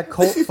 they had a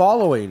cult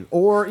following.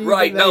 Or even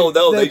right?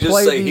 They just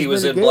played say he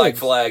was in gigs. Black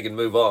Flag and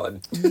move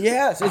on.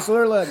 Yes, it's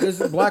literally like,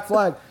 this is Black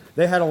Flag.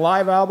 They had a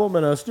live album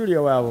and a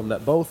studio album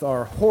that both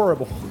are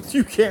horrible.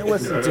 You can't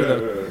listen to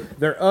them.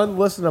 They're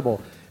unlistenable.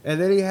 And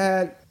then he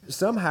had,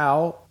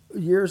 somehow,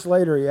 years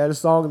later, he had a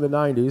song in the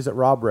 90s that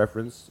Rob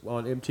referenced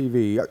on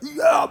MTV.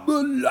 Yeah, I'm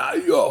a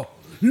liar,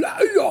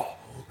 liar,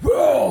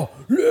 oh,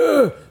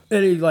 yeah.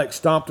 And he, like,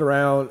 stomped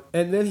around.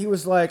 And then he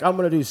was like, I'm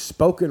going to do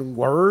spoken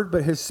word.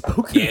 But his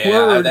spoken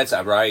word that's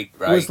right.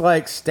 was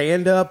like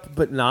stand-up,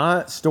 but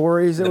not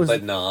stories. It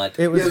was not.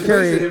 It was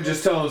Carrie, him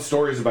just telling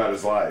stories about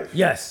his life.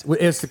 Yes,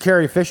 it's the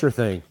Carrie Fisher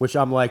thing, which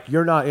I'm like,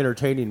 you're not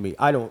entertaining me.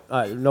 I don't.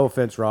 No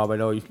offense, Rob. I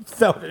know you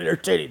found it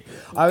entertaining.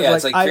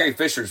 It's like Carrie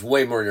Fisher's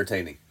way more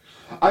entertaining.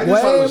 I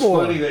just thought it was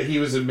funny that he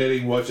was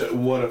admitting what a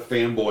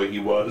fanboy he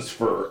was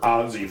for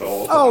Ozzy the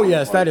whole time. Oh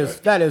yes, that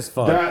is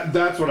fun.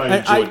 That's what I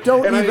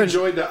enjoyed. I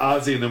enjoyed that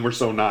Ozzy and them were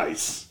so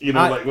nice. You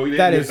know,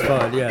 that is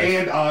fun. Yeah,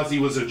 and Ozzy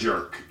was a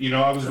jerk. You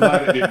know, I was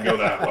glad it didn't go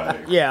that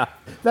way. Yeah,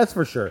 that's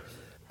for sure.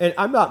 And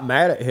I'm not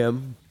mad at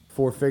him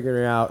for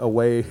figuring out a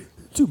way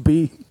to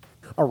be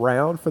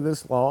around for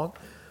this long,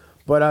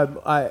 but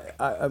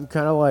I'm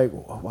kind of like,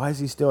 why is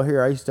he still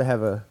here? I used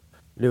to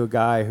knew a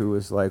guy who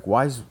was like,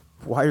 why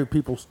do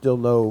people still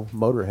know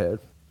Motorhead?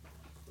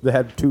 They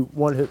had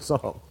one-hit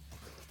song.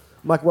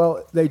 I'm like,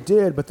 well, they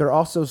did, but they're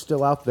also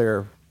still out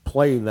there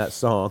playing that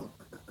song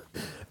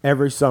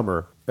every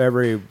summer,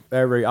 every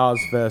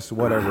Ozfest,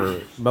 whatever.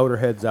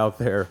 Motorhead's out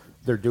there.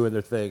 They're doing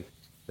their thing.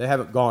 They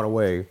haven't gone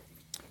away.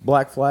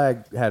 Black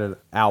Flag had an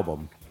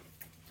album,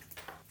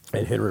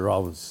 and Henry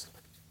Rollins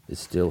is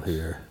still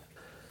here,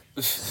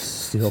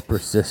 still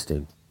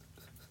persisting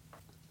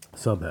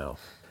somehow.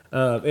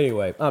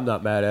 Anyway, I'm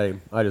not mad at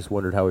him. I just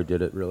wondered how he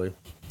did it, really.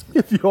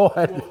 If you all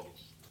had...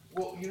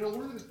 Well, you know,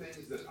 one of the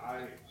things that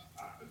I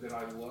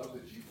love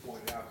that you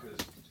point out,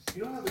 because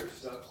you know how there's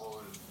stuff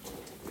on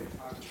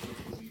TikTok and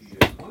social media.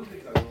 One of the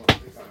things I love on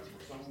TikTok is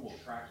where someone will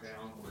track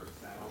down where it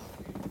sounds,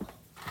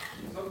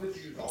 something that's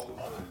used all the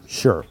time.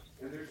 Sure.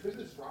 And there's been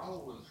this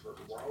Rollins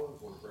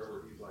one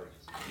forever. He's like,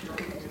 drum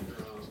and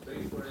drums,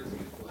 bass players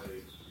can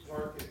play,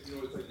 guitar can, you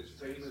know, it's like this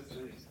famous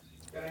thing.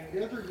 And I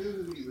never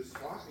knew who he was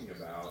talking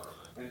about.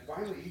 And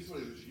finally,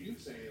 Eastwood, it was you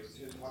saying it was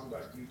him talking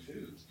about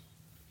U2.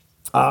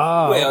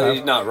 Well,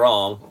 he's not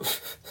wrong.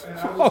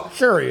 Oh,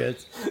 sure he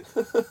is.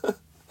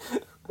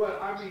 But,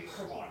 I mean,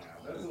 come on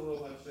now. That's a little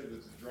much to say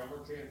that the drummer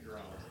can't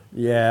drum.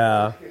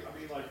 Yeah. I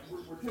mean, like,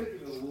 we're taking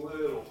it a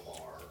little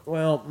far.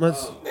 Well,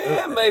 let's...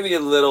 maybe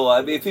a little.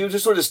 I mean, if he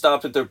just sort of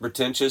stopped at the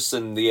pretentious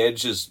and the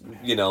Edge is,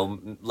 you know,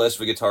 less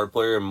of a guitar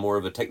player and more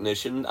of a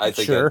technician, I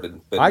think sure.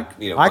 I'd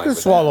been I can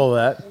swallow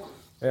that.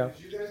 Yeah. As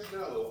you guys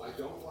know, I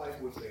don't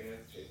like when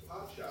bands take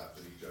pot shots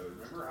at each other.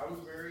 Remember, I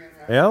was very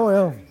unhappy. Yeah,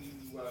 well.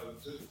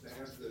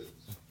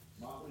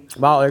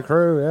 Motley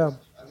Crue, yeah.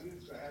 I think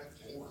it's bad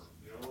form,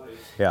 you know, like...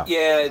 Yeah.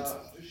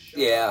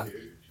 Yeah.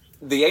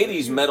 The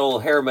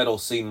 80s hair metal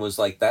scene was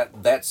like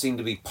that seemed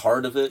to be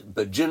part of it,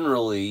 but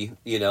generally,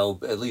 you know,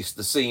 at least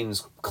the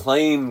scenes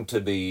claim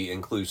to be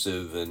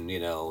inclusive and, you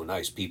know,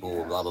 nice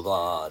people, blah, blah,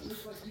 blah.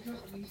 Just like, you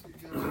don't need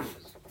to go...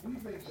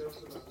 We've made jokes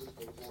about this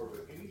before,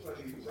 but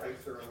anybody who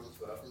writes their own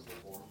stuff and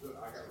performs it,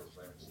 I got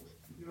respect for it.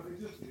 You know, they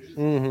just do.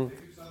 Mm-hmm.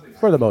 They do something...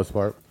 For the most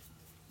part.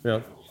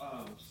 Yeah.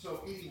 So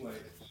anyway,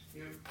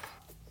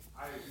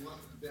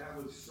 that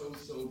was so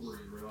sobering.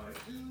 We're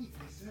like, dude,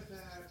 he said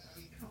that. I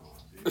mean, come on,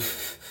 dude.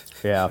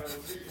 Yeah.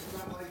 It's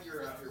not like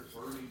you're out here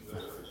burning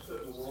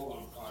setting the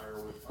world on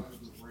fire with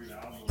tons of great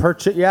albums.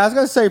 I was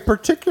gonna say,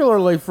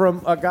 particularly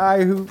from a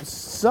guy who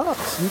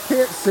sucks. You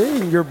can't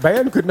sing. Your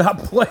band could not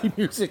play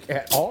music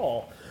at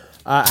all.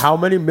 How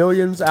many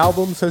millions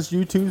albums has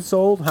U2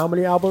 sold? How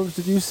many albums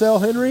did you sell,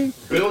 Henry?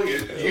 Billion.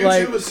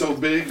 U2 was so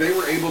big, they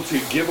were able to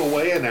give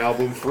away an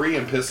album free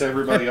and piss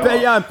everybody off.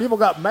 Yeah, and people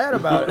got mad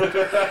about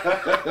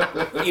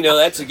it. You know,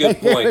 that's a good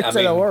point. I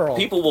mean, mean,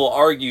 people will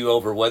argue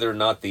over whether or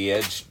not the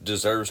Edge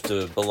deserves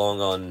to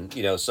belong on,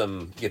 you know,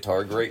 some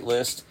guitar great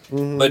list,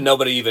 but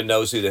nobody even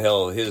knows who the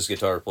hell his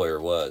guitar player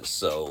was,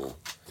 so...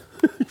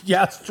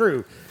 Yeah, it's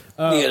true.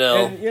 You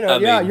know,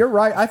 and, you're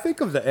right. I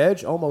think of the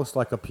Edge almost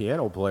like a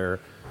piano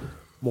player.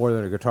 More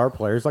than a guitar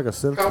player. He's like a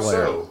synth How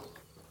player. so?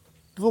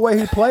 The way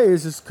he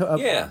plays is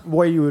the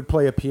way you would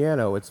play a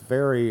piano. It's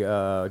very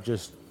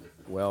just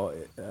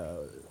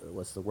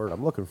what's the word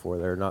I'm looking for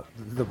there? Not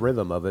the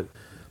rhythm of it,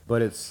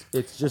 but it's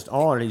just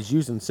on. He's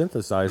using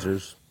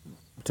synthesizers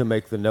to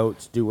make the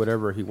notes do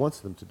whatever he wants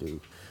them to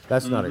do.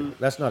 That's not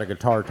a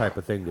guitar type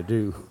of thing to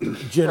do,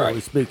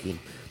 generally speaking.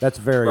 That's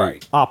very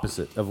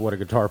opposite of what a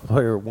guitar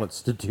player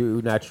wants to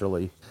do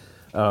naturally.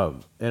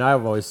 And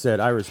I've always said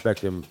I respect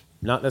him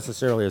not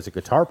necessarily as a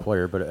guitar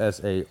player, but as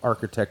a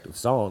architect of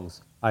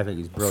songs. I think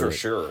he's brilliant. For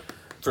sure.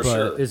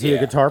 But is he a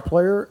guitar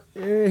player?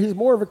 He's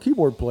more of a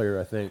keyboard player,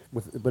 I think.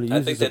 But he uses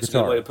I think that's a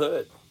good way to put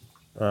it.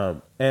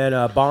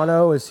 And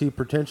Bono, is he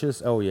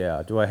pretentious? Oh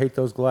yeah. Do I hate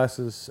those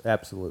glasses?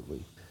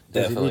 Absolutely.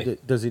 Definitely.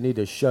 Does he need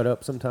to shut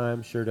up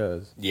sometimes? Sure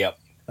does. Yep.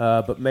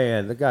 But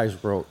man, the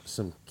guys wrote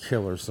some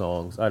killer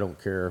songs. I don't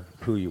care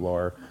who you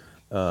are.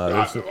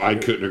 I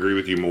couldn't agree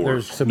with you more.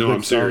 There's some no, good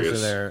I'm songs serious.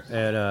 in there,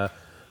 and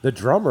the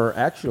drummer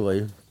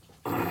actually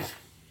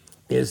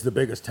is the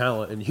biggest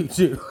talent in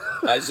U2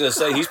 I was going to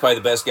say, he's probably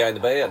the best guy in the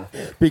band.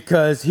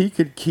 because he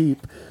could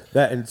keep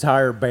that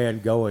entire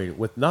band going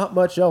with not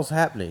much else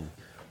happening.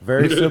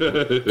 Very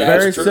simple,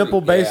 very true, simple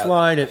bass yeah.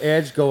 line and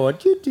Edge going,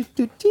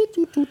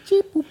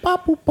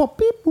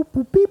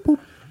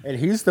 and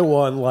he's the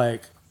one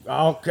like,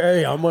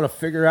 okay, I'm gonna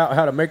figure out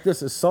how to make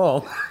this a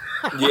song.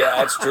 Yeah,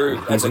 that's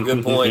true. That's a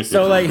good point.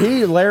 So like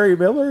Larry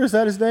Miller, is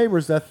that his name, or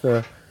is that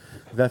the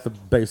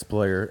bass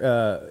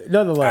player?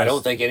 Nonetheless, I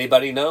don't think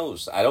anybody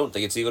knows. I don't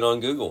think it's even on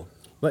Google.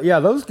 But yeah,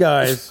 those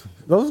guys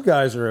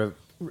are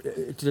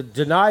to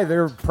deny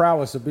their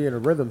prowess of being a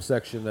rhythm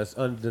section that's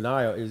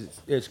undeniable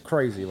is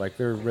crazy. Like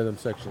their rhythm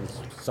section's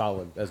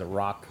solid as a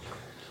rock.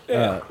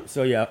 Yeah.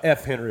 So yeah,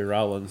 F. Henry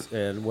Rollins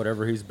and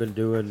whatever he's been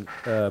doing.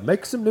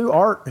 Make some new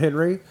art,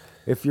 Henry.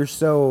 If you're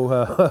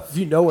so, if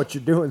you know what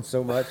you're doing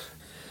so much.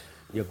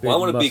 You big Well, I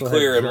want to be musclehead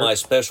clear in jerk. my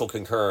special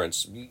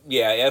concurrence.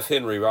 Yeah, F.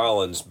 Henry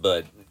Rollins,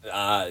 but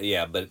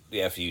but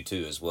F you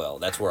too as well.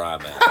 That's where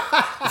I'm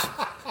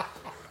at.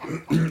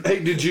 Hey,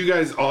 did you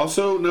guys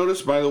also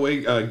notice, by the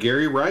way,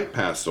 Gary Wright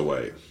passed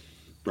away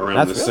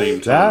around the same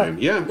time?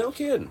 Yeah. No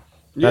kidding.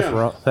 That's Yeah.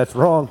 wrong. That's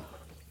wrong.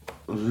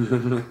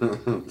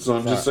 So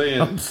I'm just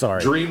saying. I'm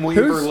sorry. Dreamweaver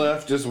Who's-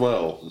 left as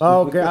well.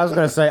 Oh, okay. I was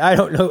going to say, I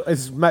don't know.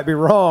 This might be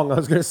wrong. I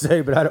was going to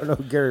say, but I don't know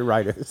who Gary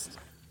Wright is.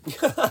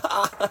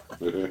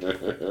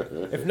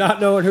 If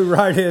not knowing who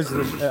Wright is,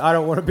 then I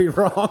don't want to be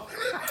wrong.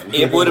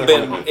 It would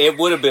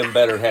have been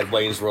better had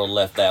Wayne's World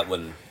left that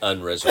one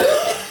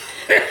unresurrected.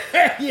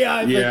 Yeah,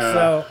 I think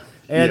so.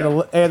 And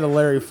the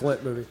Larry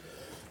Flint movie.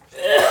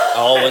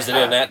 Oh, was it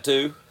in that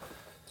too?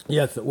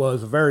 Yes, it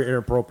was a very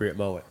inappropriate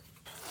moment.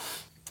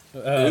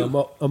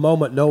 A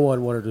moment no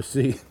one wanted to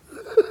see.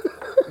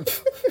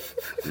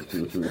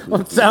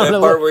 I'm sounding That a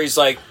part little, where he's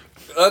like,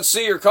 "Let's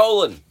see your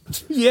colon."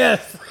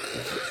 yes.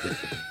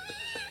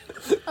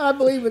 I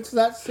believe it's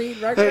that scene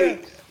right there.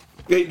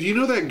 Hey, do you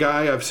know that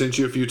guy I've sent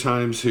you a few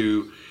times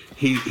who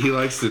he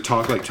likes to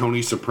talk like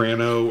Tony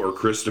Soprano or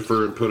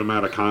Christopher and put them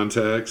out of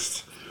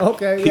context?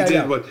 Okay,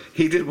 yeah.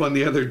 He did one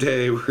the other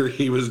day where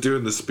he was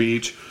doing the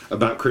speech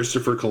about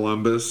Christopher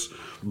Columbus,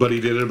 but he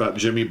did it about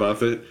Jimmy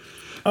Buffett.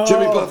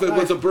 Jimmy Buffett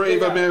was a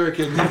brave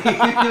American.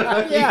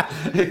 Yeah.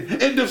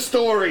 End of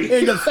story.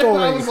 End of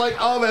story. I was like,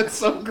 oh, that's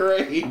so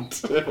great.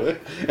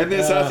 And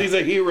this house, he's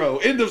a hero.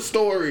 End of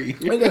story.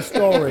 End of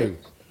story.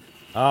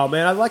 Oh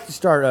man, I'd like to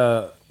start.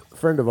 A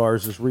friend of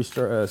ours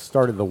just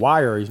started The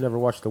Wire. He's never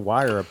watched The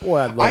Wire. Boy,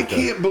 I'd love I to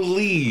can't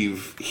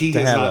believe he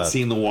has have not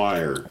seen The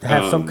Wire.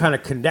 have some kind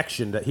of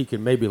connection that he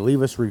can maybe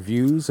leave us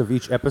reviews of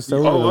each episode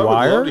of Oh, The I would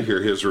Wire. love to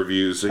hear his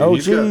reviews. Oh,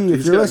 he's gee, if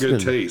he's you're got listening.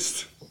 good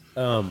taste.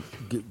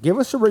 Give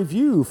us a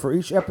review for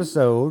each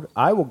episode.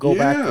 I will go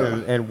back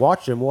Yeah. and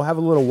watch them. We'll have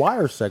a little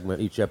Wire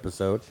segment each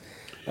episode.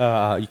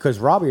 Because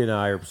Robbie and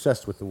I are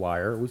obsessed with The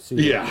Wire. We see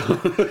Yeah.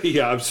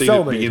 Yeah, I've seen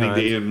so it many beginning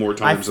times. to end more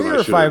times I than fear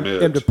I should if I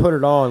admit. am to put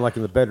it on like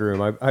in the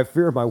bedroom, I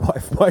fear my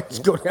wife might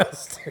go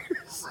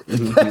downstairs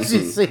because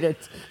she's seen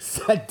it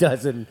a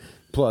dozen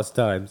plus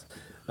times.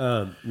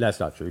 That's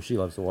not true. She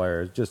loves The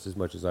Wire just as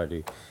much as I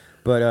do.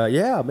 But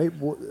yeah, maybe,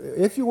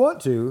 if you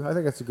want to, I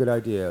think that's a good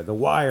idea. The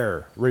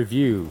Wire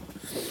review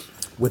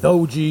with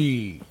OG.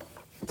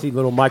 See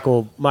little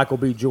Michael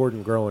B.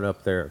 Jordan growing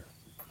up there.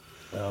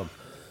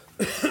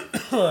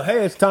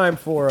 Hey, it's time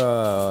for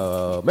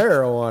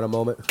marijuana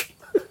moment.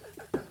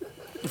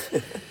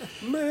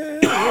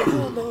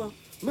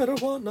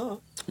 Marijuana.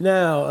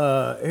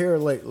 Now, here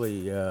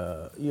lately,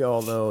 you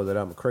all know that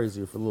I'm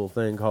crazy for a little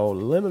thing called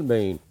lemon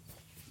bean.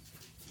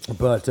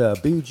 But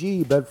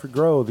BG Bedford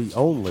Grow, the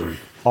only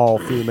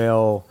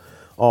all-female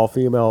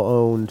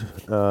owned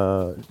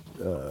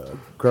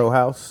grow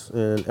house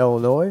in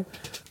Illinois,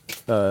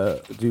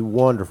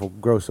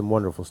 grow some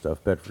wonderful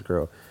stuff. Bedford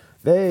Grow.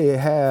 They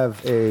have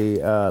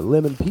a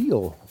lemon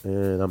peel,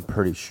 and I'm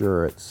pretty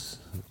sure it's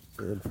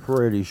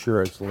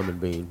lemon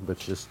bean, but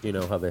just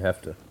how they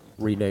have to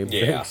rename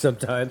things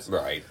sometimes.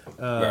 Right.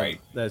 Right.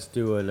 That's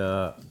doing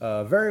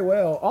very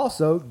well.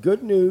 Also,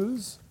 good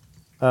news.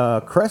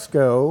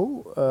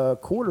 Cresco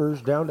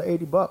quarters down to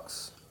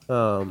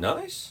 $80.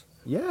 Nice.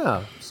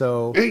 Yeah.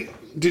 So Hey,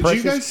 did you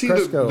Precious guys see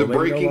Cresco, the maybe no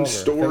breaking longer.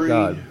 story?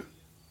 Thank God.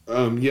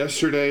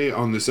 yesterday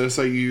on this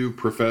SIU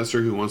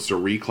professor who wants to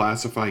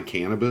reclassify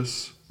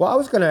cannabis. Well, I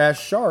was going to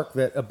ask Shark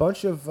that a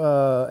bunch of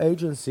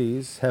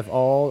agencies have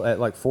all, at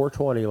like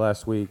 420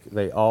 last week,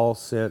 they all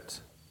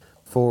sent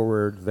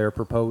forward their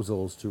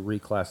proposals to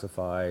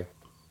reclassify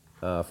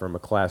from a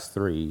class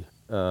 3.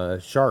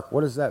 Shark,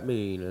 what does that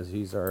mean? As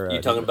he's our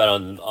You talking about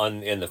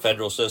on in the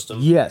federal system?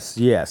 Yes.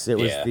 It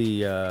was Yeah.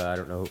 the I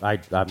don't know. I'm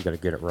going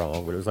to get it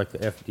wrong, but it was like the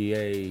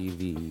FDA,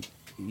 the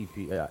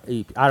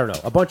EP, I don't know.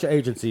 A bunch of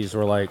agencies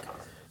were like,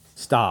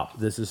 "Stop!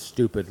 This is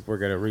stupid. We're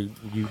going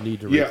to you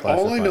need to Yeah, reclassify."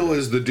 all I know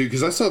is the dude,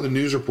 because I saw the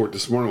news report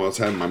this morning while I was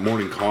having my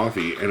morning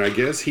coffee, and I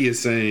guess he is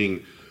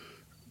saying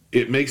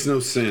it makes no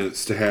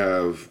sense to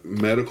have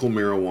medical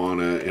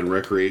marijuana and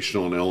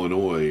recreational in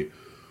Illinois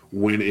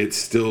when it's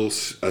still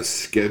a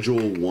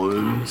Schedule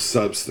 1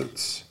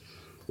 substance,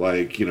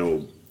 like,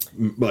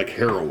 like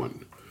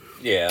heroin.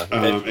 Yeah.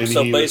 And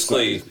So he was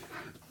basically, like-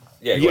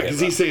 yeah, go Yeah, ahead, because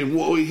he's Rob. saying,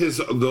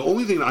 well, the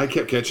only thing that I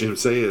kept catching him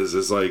say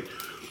is like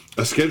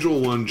a Schedule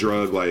 1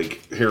 drug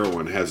like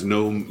heroin has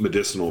no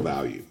medicinal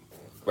value.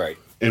 Right.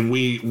 And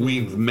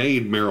we've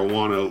made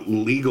marijuana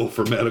legal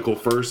for medical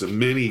first in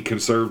many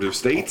conservative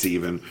states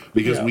even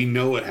because we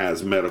know it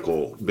has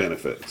medical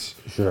benefits.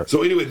 Sure.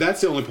 So anyway, that's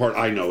the only part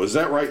I know. Is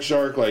that right,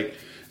 Shark? Like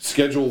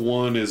Schedule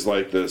 1 is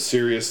like the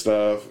serious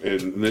stuff,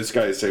 and this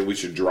guy is saying we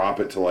should drop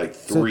it to like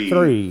 3. So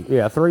 3.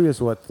 Yeah, 3 is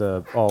what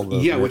all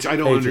the Which I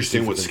don't agencies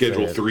understand what have been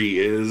Schedule saying. 3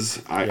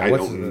 is. I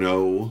what's don't the-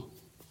 know.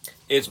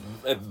 It's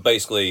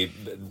basically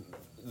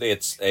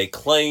it's a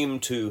claim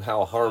to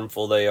how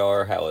harmful they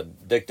are, how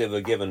addictive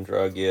a given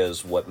drug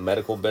is, what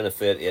medical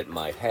benefit it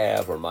might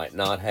have or might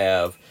not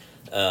have.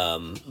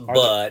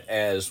 But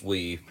as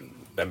the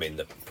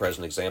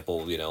present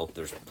example,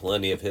 there's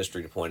plenty of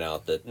history to point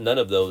out that none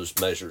of those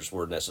measures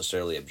were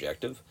necessarily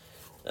objective.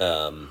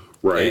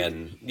 Right.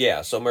 And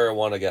so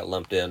marijuana got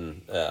lumped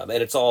in, and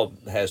it's all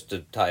has to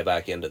tie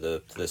back into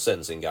the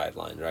sentencing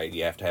guideline, right?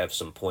 You have to have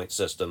some point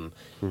system,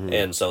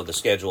 and so the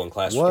schedule and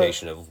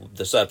classification of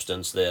the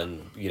substance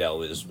then,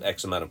 is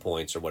X amount of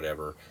points or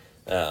whatever.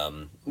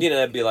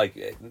 That'd be like,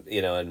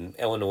 in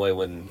Illinois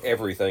when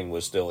everything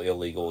was still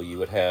illegal, you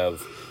would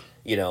have,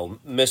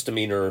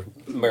 misdemeanor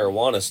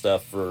marijuana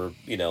stuff for,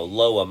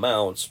 low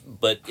amounts,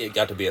 but it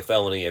got to be a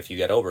felony if you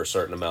got over a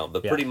certain amount.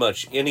 But pretty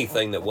much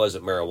anything that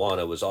wasn't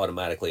marijuana was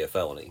automatically a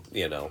felony,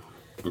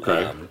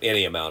 Okay.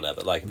 any amount of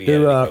it. Like if you had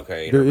Do, any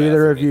cocaine do or meth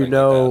either or of you anything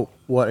know like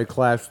what a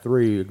class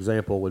 3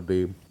 example would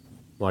be?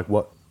 Like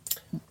what?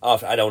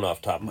 that. I don't know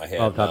off the top of my head.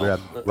 Off the top of no. your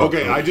head.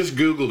 Okay, I just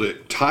Googled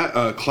it.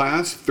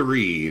 Class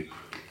 3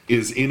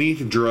 is any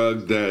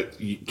drug that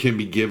can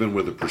be given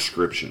with a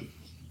prescription.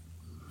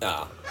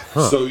 Ah.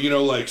 So,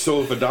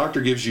 so if a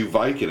doctor gives you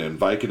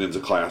Vicodin's a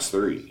class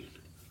 3.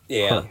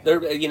 Yeah,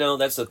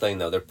 that's the thing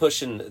though. They're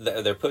pushing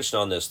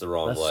on this the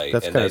wrong way.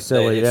 That's And kinda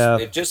silly,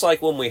 it's just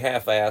like when we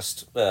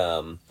half-assed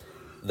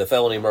the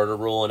felony murder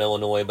rule in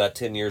Illinois about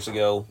 10 years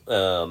ago.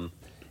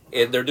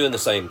 They're doing the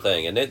same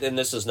thing, and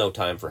this is no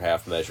time for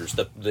half measures.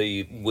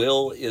 The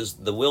will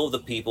of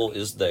the people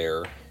is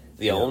there.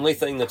 The only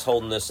thing that's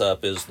holding this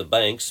up is the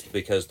banks,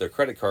 because their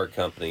credit card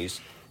companies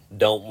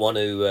don't want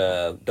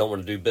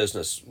to do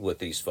business with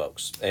these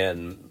folks.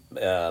 And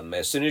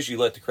as soon as you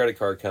let the credit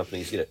card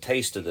companies get a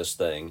taste of this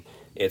thing,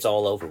 it's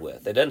all over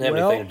with. It doesn't have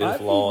anything to do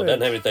with law. It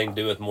doesn't have anything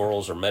to do with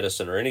morals or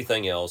medicine or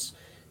anything else.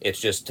 It's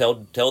just tell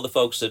the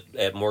folks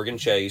at Morgan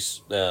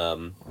Chase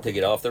to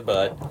get off their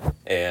butt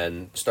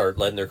and start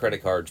letting their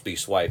credit cards be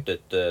swiped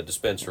at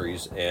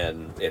dispensaries,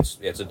 and it's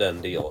a done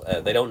deal.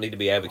 They don't need to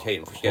be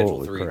advocating for Schedule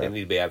Holy 3. crap. They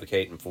need to be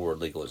advocating for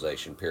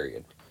legalization,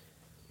 period.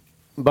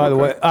 By the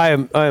way, I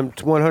am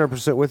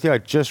 100% with you. I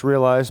just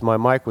realized my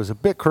mic was a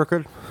bit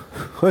crooked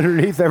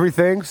underneath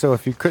everything, so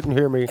if you couldn't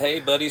hear me, Hey,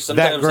 buddy,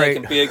 sometimes great. that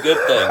can be a good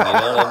thing. You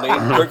know what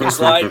I mean? Crooked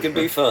slide can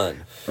be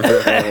fun.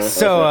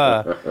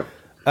 so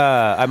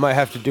I might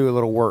have to do a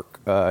little work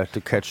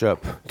to catch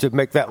up to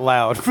make that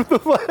loud for the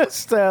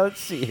last. Let's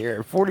see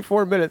here,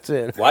 44 minutes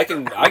in. Well,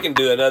 I can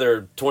do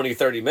another 20,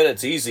 30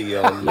 minutes easy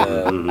on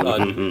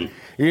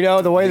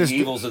The way the this.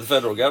 evils of the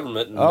federal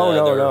government and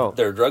no.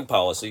 their drug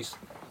policies.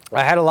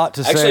 I had a lot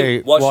to Actually,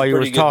 say watched while a you were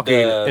pretty good, talking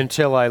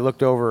until I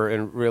looked over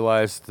and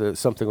realized that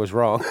something was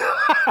wrong.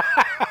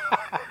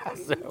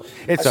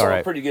 It's I all saw a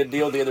right. pretty good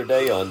deal the other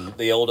day on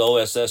the old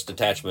OSS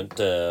detachment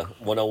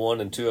 101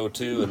 and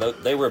 202, and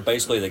they were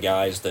basically the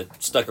guys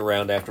that stuck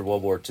around after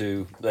World War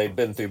II. They'd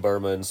been through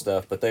Burma and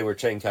stuff, but they were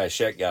Chiang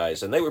Kai-shek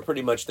guys, and they were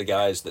pretty much the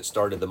guys that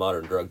started the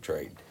modern drug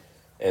trade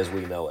as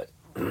we know it.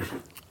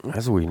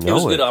 As we know It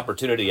was a good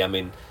opportunity. I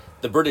mean,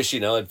 the British,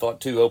 had fought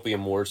 2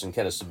 opium wars and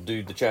kind of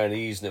subdued the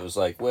Chinese, and it was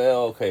like,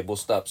 well, okay, we'll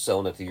stop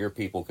selling it to your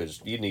people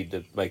because you need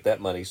to make that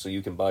money so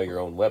you can buy your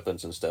own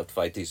weapons and stuff to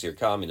fight these here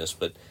communists.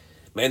 But,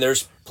 man,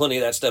 there's plenty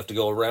of that stuff to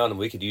go around, and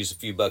we could use a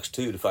few bucks,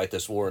 too, to fight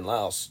this war in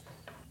Laos.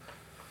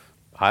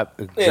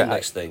 And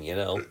next thing you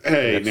know.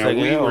 Hey, Next now thing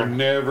you we know. were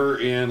never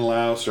in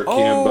Laos or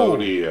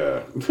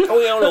Cambodia. Oh,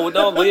 yeah,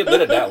 no, we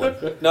admitted that one.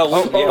 No,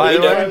 by we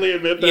the way? Finally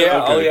admit that?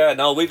 Yeah, Okay. oh yeah,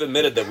 no, we've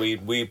admitted that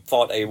we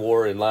fought a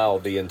war in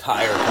Laos the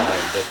entire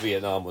time that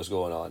Vietnam was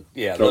going on.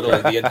 Yeah,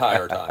 literally the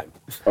entire time.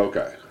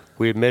 Okay.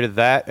 We admitted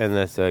that, and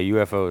that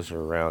UFOs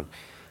are around.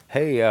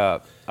 Hey,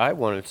 I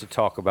wanted to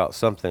talk about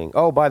something.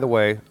 Oh, by the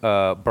way,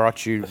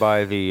 brought you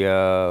by the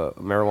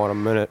Marijuana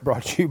Minute.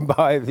 Brought to you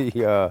by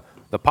the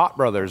Pot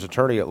Brothers,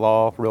 attorney at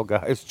law, real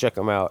guys. Check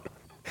them out.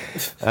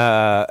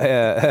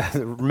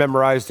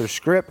 Memorize their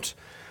script.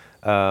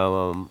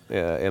 Am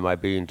I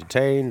being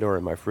detained or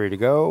am I free to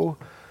go?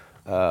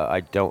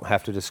 I don't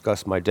have to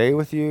discuss my day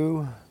with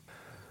you.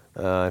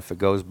 If it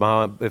goes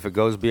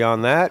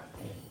beyond that,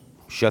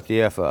 shut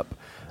the f up.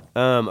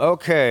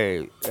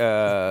 Okay.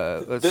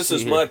 Let's This see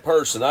is here. my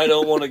person. I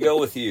don't want to go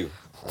with you.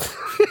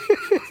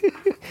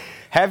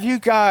 Have you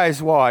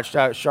guys watched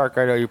Shark?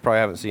 I know you probably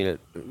haven't seen it.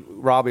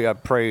 Robbie, I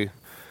pray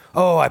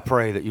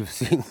that you've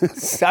seen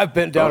this. I've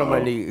been down on my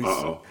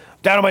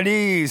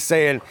knees,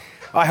 saying,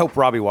 I hope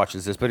Robbie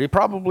watches this, but he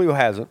probably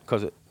hasn't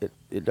because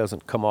it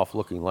doesn't come off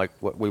looking like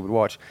what we would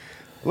watch.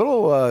 A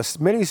little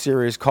mini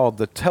series called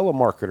The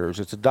Telemarketers.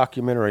 It's a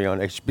documentary on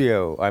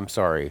HBO. I'm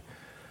sorry,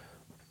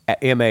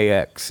 at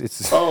MAX.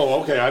 It's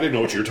Oh, okay. I didn't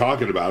know what you were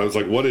talking about. I was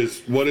like, what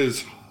is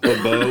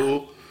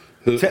Hebo?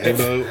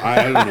 Hebo?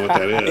 I don't know what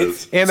that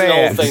is. It's an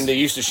MAX. old thing they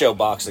used to show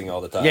boxing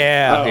all the time.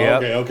 Yeah. Oh,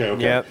 yep. okay.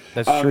 Yep,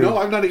 that's true. No,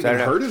 I've not even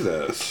Saturday night. heard of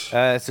this.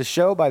 It's a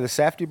show by the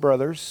Safdie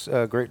brothers,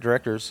 great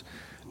directors,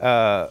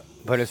 but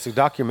it's a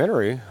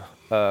documentary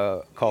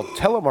called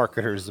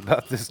Telemarketers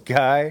about this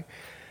guy.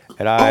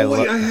 And I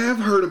I have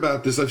heard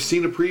about this. I've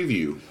seen a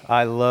preview.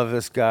 I love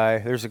this guy.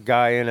 There's a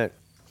guy in it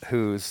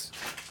who's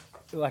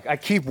like, I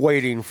keep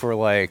waiting for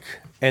like,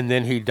 and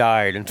then he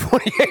died in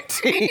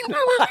 2018.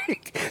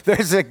 Like,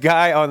 there's a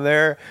guy on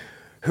there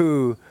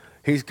who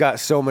he's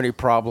got so many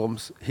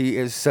problems. He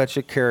is such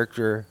a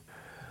character.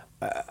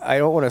 I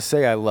don't want to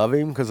say I love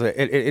him because at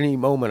any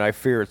moment I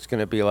fear it's going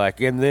to be like,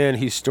 and then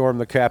he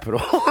stormed the Capitol.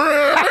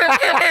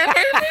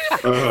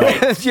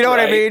 You know what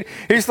I mean?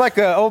 He's like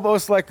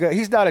almost like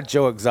he's not a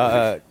Joe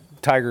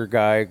Tiger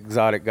guy,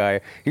 exotic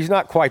guy. He's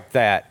not quite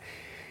that.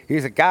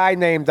 He's a guy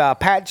named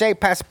Pat J.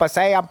 Pespus.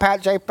 Hey, I'm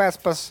Pat J.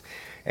 Pespus,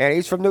 and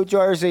he's from New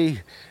Jersey.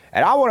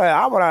 And I'm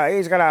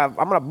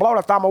gonna blow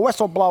the thumb, a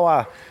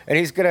whistleblower, and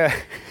he's gonna,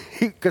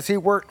 because he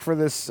worked for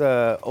this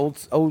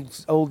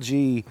old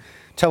G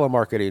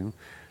telemarketing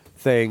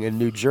thing in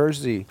New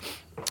Jersey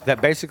that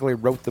basically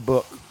wrote the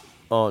book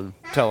on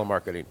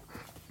telemarketing.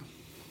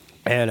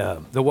 And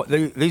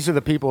these are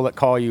the people that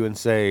call you and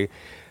say,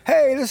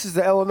 "Hey, this is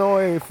the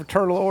Illinois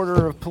Fraternal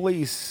Order of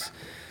Police.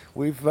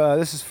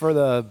 This is for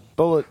the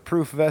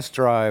bulletproof vest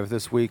drive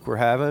this week we're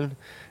having.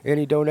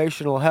 Any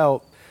donation will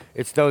help."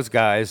 It's those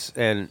guys,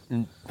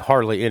 and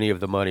hardly any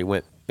of the money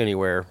went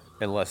anywhere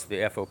unless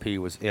the FOP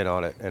was in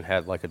on it and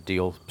had like a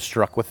deal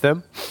struck with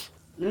them.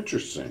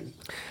 Interesting.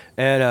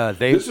 And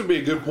This would be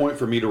a good point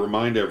for me to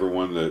remind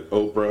everyone that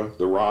Oprah,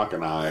 The Rock,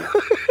 and I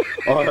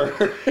are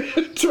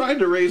trying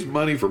to raise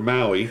money for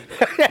Maui.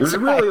 We'd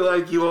really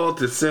like you all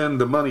to send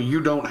the money you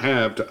don't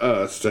have to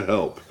us to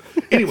help.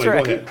 Anyway, That's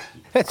right. go ahead.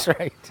 That's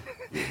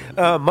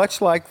right.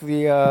 Much like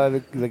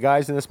the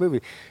guys in this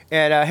movie.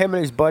 And him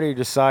and his buddy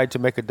decide to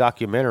make a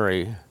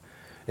documentary.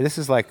 And this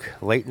is like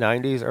late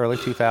 90s, early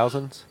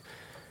 2000s.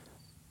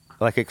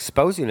 Like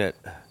exposing it.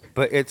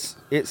 But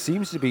it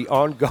seems to be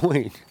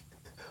ongoing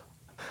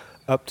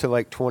up to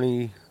like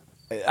 20.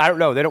 I don't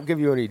know. They don't give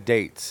you any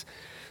dates.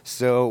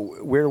 So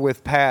we're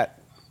with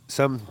Pat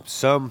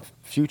some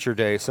future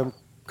day, some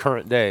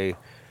current day.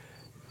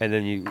 And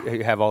then you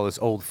have all this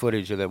old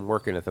footage of them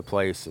working at the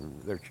place,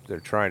 and they're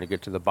trying to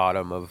get to the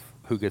bottom of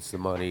who gets the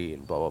money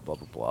and blah, blah, blah,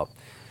 blah, blah.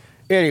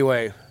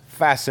 Anyway,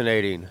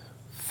 fascinating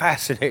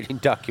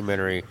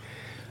documentary.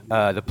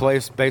 The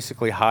place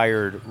basically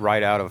hired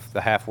right out of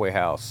the halfway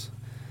house,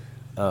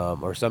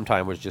 or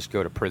sometimes was just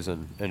go to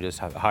prison and just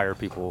hire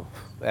people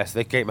as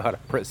they came out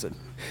of prison.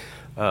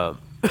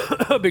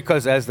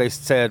 Because as they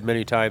said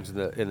many times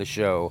in the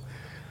show,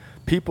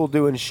 people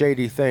doing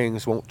shady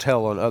things won't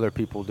tell on other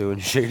people doing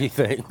shady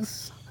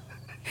things.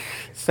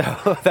 So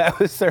that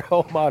was their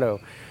whole motto.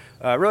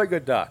 Really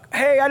good doc.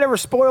 Hey, I never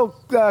spoiled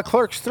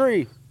Clerks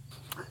 3.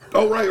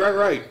 Oh,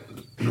 right.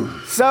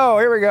 So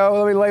here we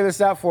go. Let me lay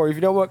this out for you. If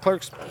you know what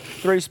Clerks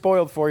 3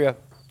 spoiled for you,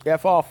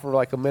 F off for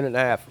like a minute and a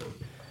half.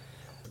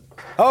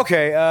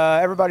 Okay,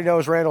 everybody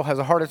knows Randall has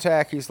a heart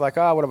attack. He's like,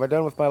 what have I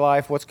done with my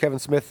life? What's Kevin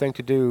Smith think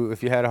to do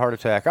if you had a heart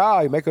attack?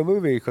 You make a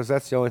movie, because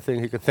that's the only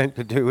thing he could think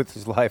to do with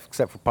his life,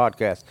 except for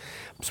podcasts.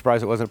 I'm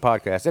surprised it wasn't a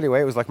podcast.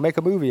 Anyway, it was like, make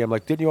a movie. I'm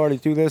like, didn't you already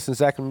do this? And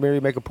Zach and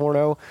Mary make a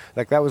porno?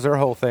 Like, that was their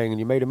whole thing, and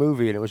you made a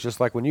movie, and it was just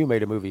like when you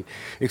made a movie.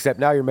 Except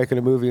now you're making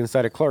a movie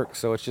inside of Clerks,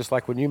 so it's just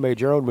like when you made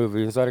your own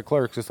movie inside of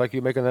Clerks. It's like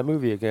you making that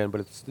movie again,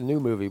 but it's the new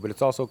movie, but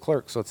it's also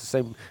Clerks, so it's the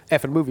same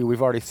effing movie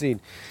we've already seen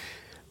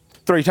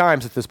 3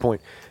 times at this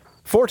point.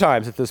 4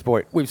 times at this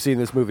point, we've seen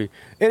this movie.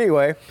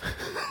 Anyway,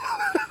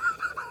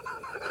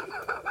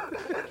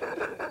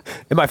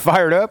 Am I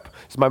fired up?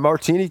 Is my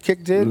martini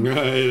kicked in?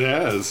 It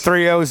has.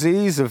 3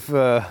 OZs of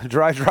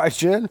dry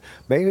gin,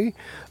 maybe.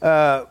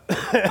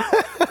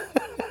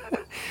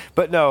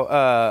 But no,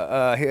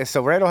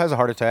 so Randall has a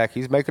heart attack.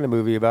 He's making a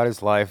movie about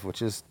his life,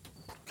 which is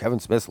Kevin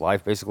Smith's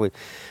life, basically.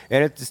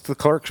 And it's the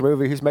Clerks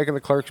movie. He's making the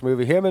Clerks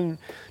movie. Him and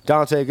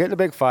Dante get in a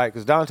big fight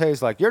because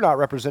Dante's like, you're not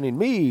representing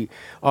me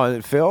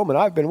on film, and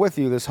I've been with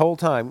you this whole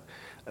time.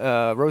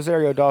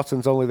 Rosario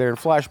Dawson's only there in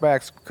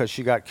flashbacks because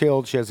she got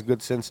killed. She has a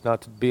good sense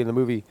not to be in the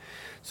movie,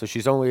 so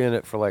she's only in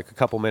it for like a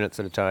couple minutes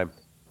at a time.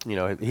 You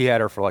know, he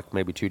had her for like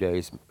maybe 2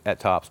 days at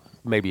tops,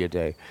 maybe a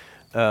day.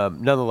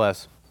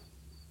 Nonetheless,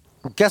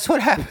 guess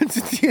what happens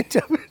at the end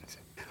of it?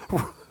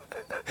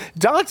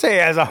 Dante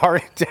has a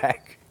heart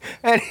attack,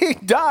 and he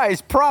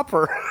dies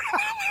proper.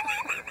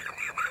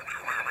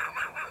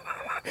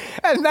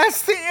 And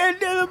that's the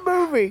end of the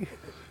movie.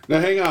 Now,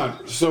 hang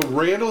on. So,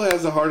 Randall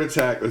has a heart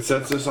attack that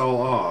sets this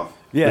all off.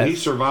 Yes. And he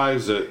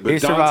survives it, but He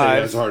Dante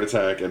survives. has a heart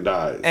attack and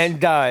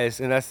dies.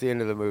 And that's the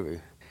end of the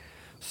movie.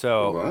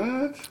 So,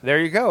 What? there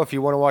you go. If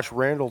you want to watch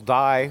Randall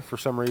die for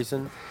some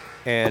reason,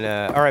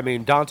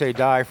 and Dante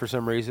die for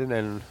some reason,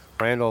 and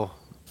Randall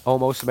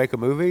almost make a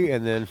movie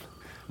and then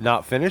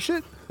not finish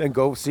it, and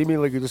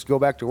seemingly just go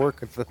back to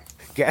work at the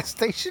gas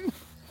station.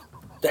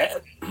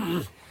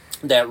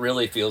 That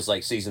really feels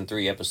like season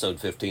 3, episode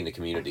 15 of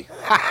Community.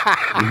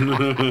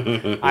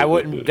 I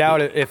wouldn't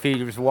doubt it if he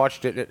just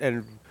watched it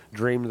and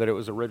dreamed that it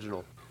was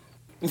original.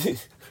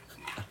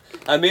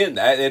 I mean,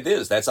 it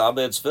is. That's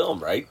Ahmed's film,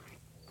 right?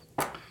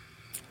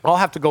 I'll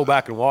have to go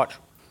back and watch.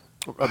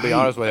 I'll be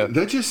honest with you.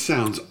 That just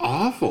sounds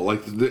awful.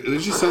 Like, it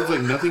just sounds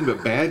like nothing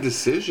but bad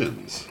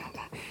decisions.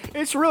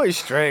 It's really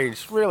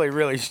strange. Really,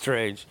 really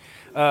strange.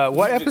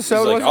 What episode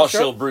He's like, was it? I'll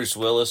show Bruce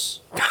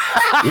Willis.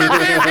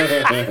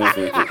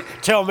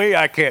 Tell me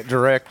I can't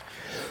direct.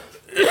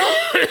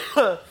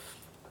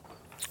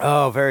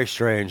 Oh, very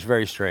strange.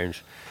 Very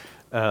strange.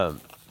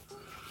 Can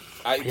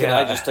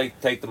I just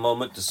take the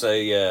moment to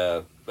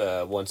say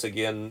once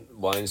again,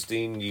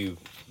 Weinstein, you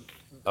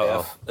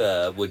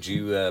would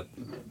you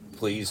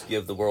please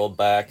give the world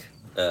back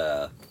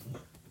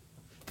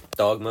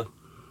Dogma?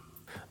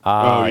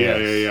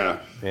 Yeah.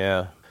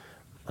 Yeah.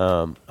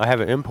 I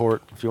have an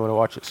import if you want to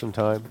watch it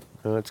sometime.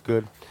 That's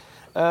good.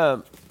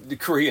 The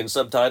Korean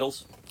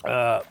subtitles.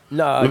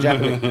 No,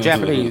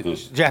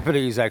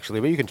 Japanese actually,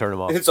 but you can turn them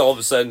off. It's all of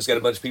a sudden it's got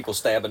a bunch of people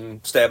stabbing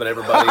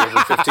everybody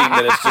every 15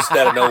 minutes just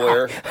out of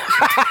nowhere.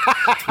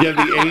 Yeah,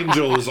 the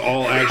angels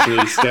all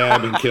actually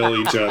stab and kill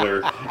each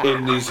other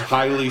in these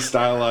highly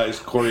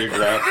stylized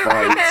choreographed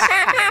fights.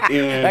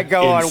 That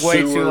go on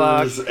way too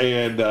long.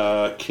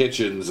 And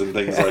kitchens and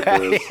things like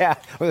this. Yeah,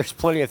 well, there's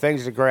plenty of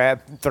things to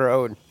grab, and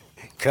throw, and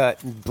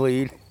cut and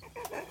bleed.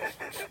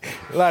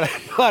 A lot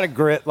of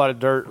grit, a lot of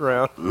dirt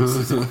around.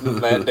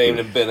 Matt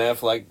Damon and Ben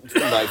Affleck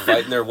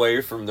fighting their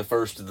way from the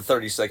first to the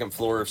 32nd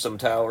floor of some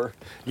tower.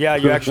 Yeah,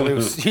 you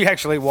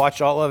actually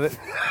watch all of it.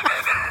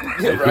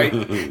 Yeah, right?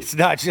 It's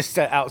not just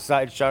an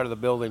outside shot of the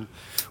building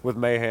with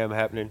mayhem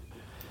happening.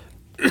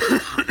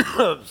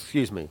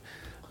 Excuse me.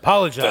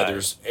 Apologize.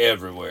 Feathers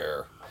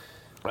everywhere.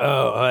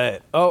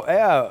 Oh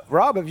yeah,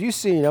 Rob, have you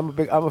seen? I'm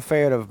a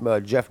fan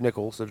of Jeff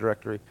Nichols, the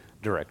director.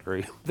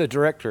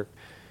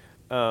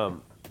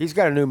 He's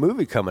got a new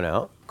movie coming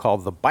out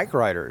called The Bike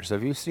Riders.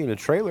 Have you seen a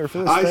trailer for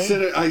this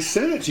thing? I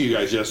sent it to you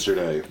guys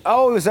yesterday.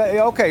 Oh, is that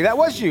okay? That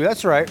was you.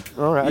 That's right.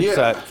 All right.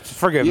 Yeah.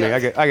 Forgive me. I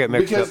get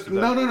mixed up.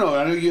 No.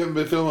 I know you haven't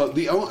been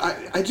filming.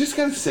 I just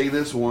gotta say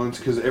this once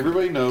because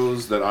everybody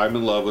knows that I'm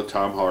in love with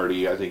Tom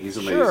Hardy. I think he's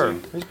amazing. Sure,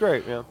 he's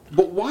great. Yeah.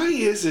 But why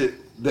is it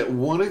that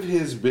one of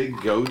his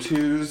big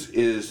go-tos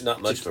is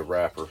Not much of a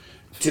rapper.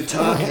 to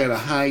talk in a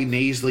high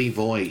nasally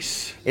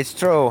voice? It's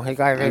true. I'm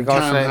Tom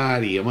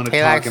Hardy. I'm gonna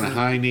talk in a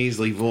high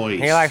nasally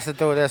voice. He likes to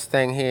do this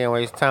thing here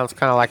where he sounds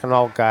kind of like an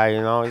old guy, you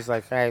know. He's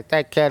like, hey,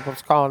 that kid,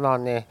 what's going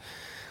on there?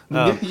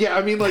 Yeah,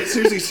 I mean, like,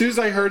 seriously, as soon as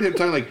I heard him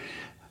talking, like,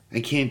 I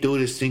can't do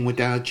this thing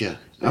without you.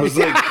 I was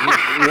like,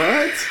 what?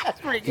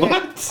 That's pretty good.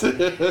 What?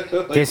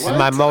 Like, This is what?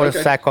 my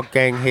motorcycle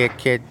gang here,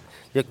 kid.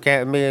 You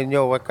can't, me and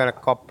you, we're gonna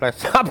go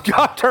place. I'm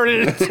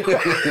turning it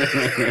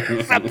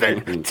into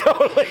something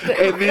totally different.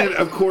 And then,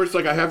 of course,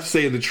 like I have to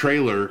say in the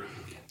trailer,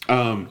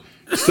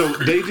 so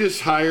they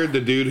just hired the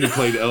dude who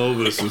played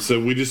Elvis and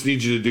said, we just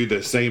need you to do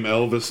the same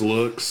Elvis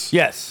looks.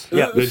 Yes.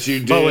 Yep. That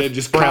you But with did.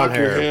 Just brown cock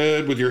your hair.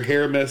 head with your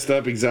hair messed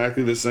up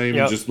exactly the same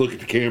Yep. and just look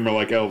at the camera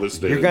like Elvis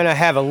did. You're gonna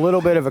have a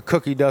little bit of a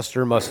cookie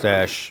duster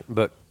mustache,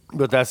 but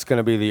that's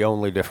gonna be the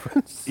only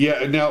difference.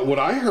 Yeah, now what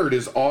I heard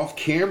is off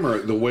camera,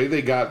 the way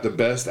they got the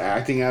best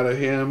acting out of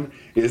him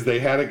is they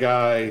had a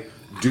guy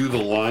do the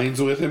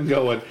lines with him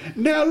going,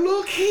 now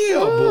look here,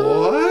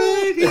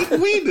 boy,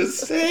 we the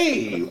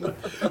same.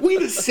 We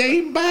the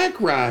same bike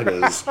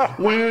riders,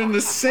 wearing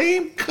the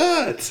same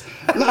cuts,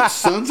 like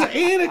Sons of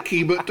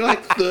Anarchy, but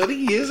like 30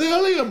 years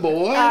earlier,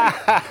 boy.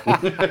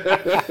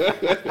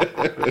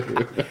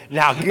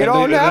 Now get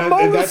on that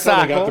And that's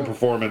how they got the motorcycle.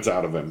 performance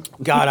out of him.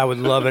 God, I would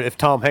love it if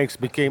Tom Hanks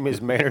became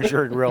his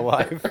manager in real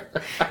life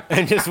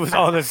and just was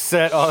on the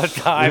set all the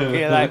time,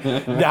 being like,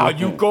 now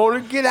you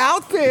gonna get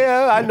out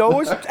there. I know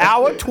it's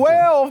hour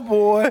 12,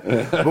 boy,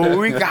 but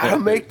we gotta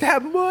make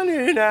that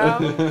money now.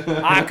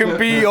 I can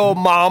be your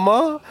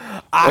mama.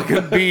 I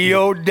can be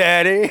your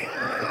daddy.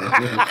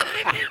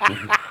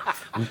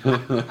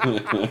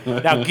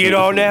 Now get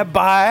on that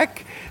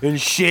bike and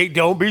shake.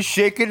 Don't be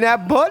shaking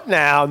that butt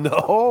now.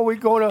 No, we're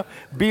gonna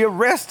be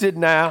arrested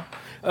now.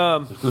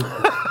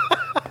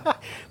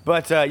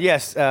 But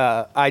yes,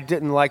 I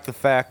didn't like the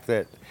fact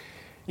that,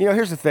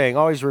 here's the thing.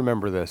 Always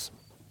remember this.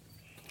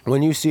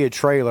 When you see a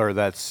trailer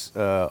that's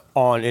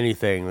on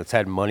anything that's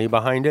had money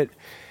behind it,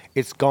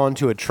 it's gone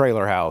to a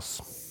trailer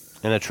house,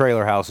 and a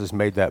trailer house has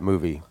made that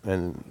movie,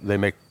 and they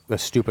make a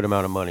stupid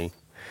amount of money.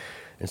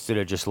 Instead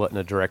of just letting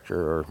a director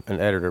or an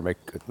editor make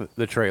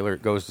the trailer,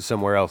 it goes to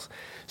somewhere else.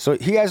 So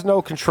he has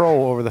no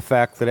control over the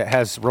fact that it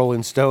has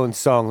Rolling Stones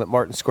song that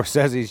Martin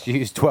Scorsese's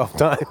used 12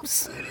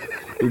 times.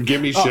 Give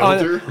me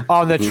shelter.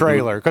 on the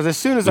trailer. Because as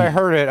soon as I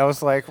heard it, I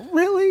was like,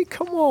 really?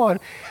 Come on.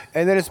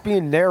 And then it's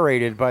being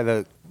narrated by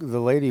the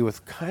lady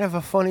with kind of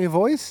a funny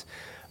voice.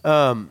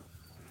 Also,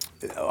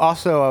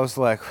 I was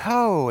like,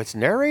 oh, it's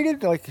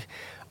narrated? Like,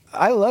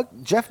 I love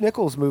Jeff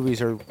Nichols movies.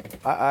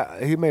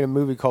 He made a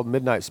movie called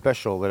Midnight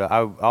Special that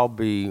I'll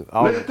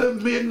Let the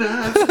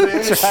midnight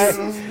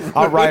special.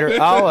 I'll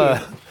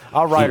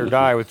ride or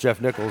die with Jeff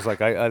Nichols.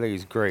 Like I think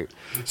he's great.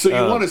 So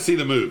you want to see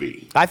the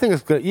movie? I think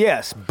it's good.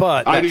 Yes,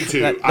 but I do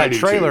too. That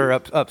trailer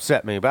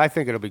upset me, but I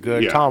think it'll be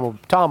good. Yeah.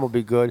 Tom will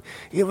be good,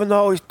 even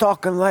though he's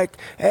talking like,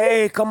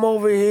 "Hey, come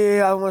over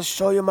here. I want to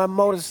show you my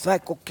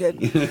motorcycle, kid.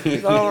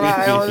 You're gonna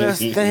ride on this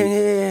thing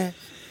here."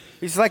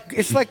 It's like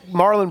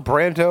Marlon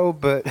Brando,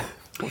 but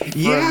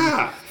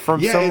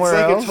from somewhere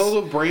it's like else. a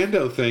total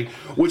Brando thing,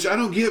 which I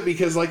don't get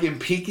because, like in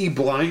Peaky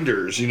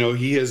Blinders,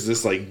 he has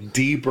this like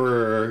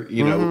deeper,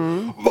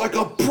 like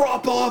a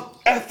proper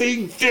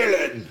effing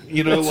villain,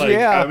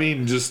 yeah. I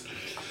mean, just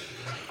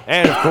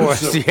And of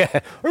course,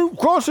 of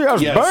course he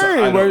has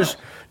Bane, where he's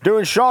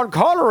doing Sean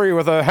Connery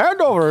with a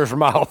hand over his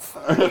mouth.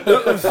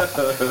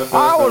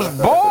 I was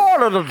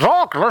born in the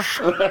darkness.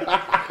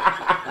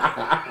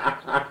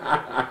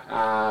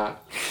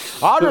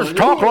 I just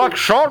talk like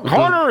Sean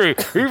Connery,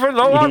 even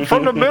though I'm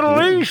from the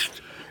Middle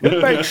East.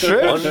 It makes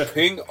sense. One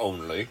ping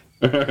only.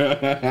 I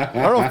don't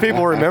know if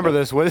people remember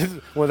this.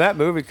 When that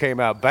movie came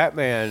out,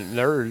 Batman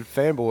nerd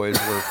fanboys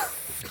were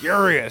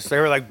furious. They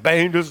were like,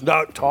 Bane does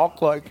not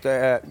talk like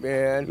that,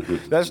 man.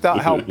 That's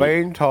not how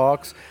Bane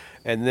talks.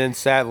 And then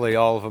sadly,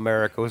 all of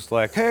America was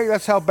like, hey,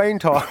 that's how Bane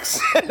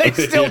talks. They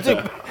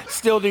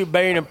still do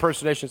Bane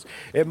impersonations.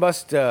 It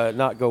must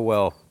not go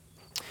well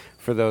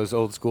for those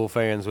old school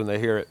fans when they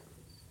hear it.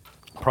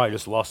 Probably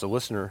just lost a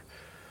listener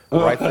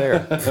right there.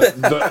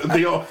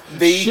 the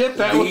shit,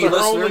 that was our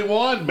only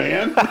one,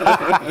 man.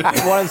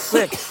 1 in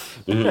 6.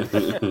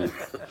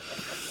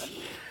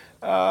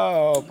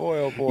 Oh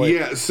boy.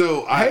 Yeah,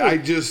 so I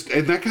just,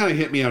 and that kind of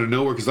hit me out of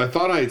nowhere because I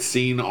thought I had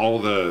seen all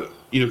the,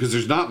 because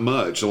there's not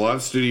much. A lot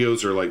of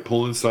studios are like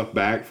pulling stuff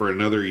back for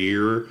another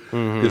year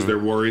because they're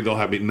worried they'll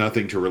have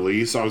nothing to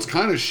release. So I was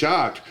kind of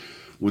shocked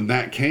when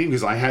that came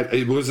because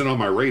it wasn't on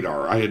my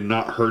radar. I had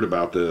not heard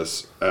about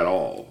this at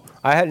all.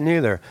 I hadn't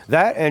either.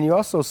 That, and you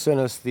also sent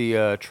us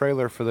the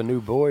trailer for the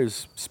New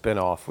Boys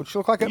spinoff, which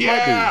looked like it might be.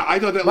 Yeah, I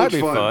thought that might looked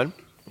be fun.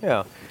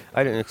 Yeah,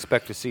 I didn't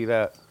expect to see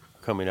that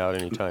coming out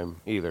anytime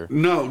either.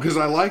 No, because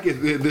I like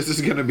it. This is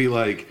going to be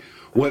like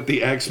what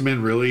the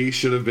X-Men really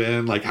should have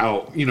been, like how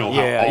awful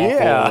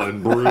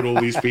and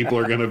brutal these people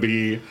are going to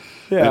be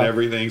and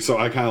everything. So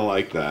I kind of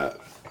like that.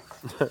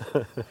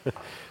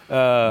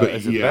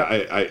 But yeah,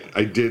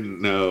 I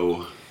didn't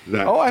know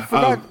that. Oh, I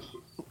forgot.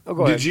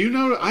 Go ahead. Did you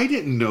know? I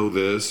didn't know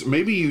this.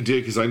 Maybe you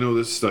did because I know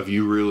this stuff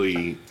you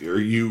really, or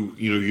you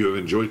have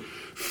enjoyed.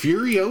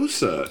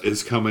 Furiosa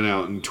is coming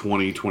out in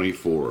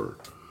 2024.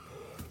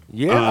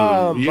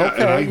 Yeah, and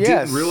I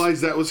didn't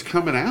realize that was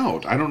coming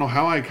out. I don't know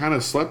how I kind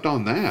of slept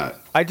on that.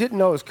 I didn't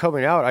know it was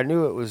coming out. I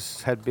knew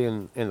it had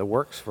been in the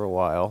works for a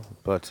while,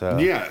 but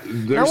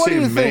they're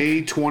saying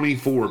May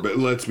 24. But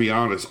let's be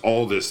honest,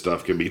 all this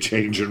stuff can be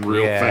changing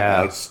real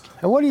fast.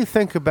 And what do you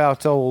think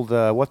about old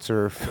what's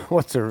her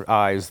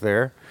eyes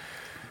there,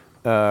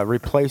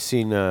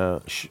 replacing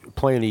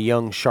playing a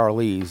young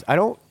Charlize?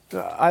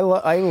 I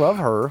love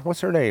her.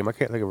 What's her name? I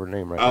can't think of her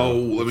name right now. Oh,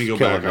 let me go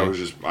back.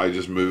 I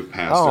just moved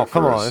past it. Oh,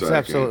 come on. It's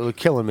absolutely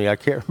killing me. I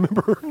can't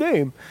remember her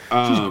name.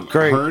 She's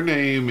great. Her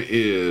name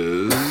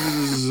is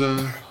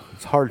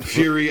it's hard.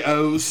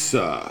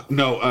 Furiosa.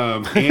 No,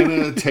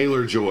 Anna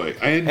Taylor-Joy.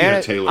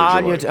 Anya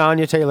Taylor-Joy.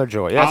 Anya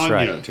Taylor-Joy. That's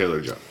right. Anya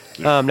Taylor-Joy.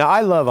 Yeah. Now,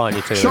 I love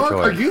Anya Taylor-Joy. Shark,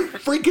 are you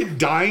freaking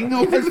dying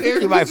over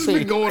there? This has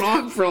been going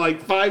on for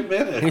like 5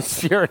 minutes. He's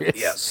furious.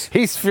 Yes.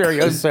 He's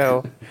furious,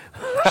 so...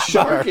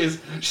 Shark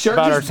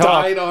just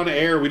died on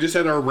air. We just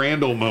had our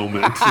Randall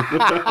moment.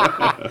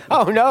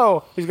 Oh,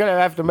 no. He's going to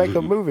have to make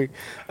a movie.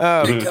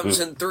 It comes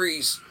in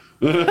threes.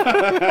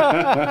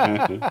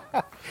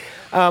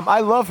 I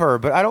love her,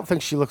 but I don't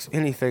think she looks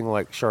anything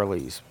like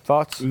Charlize.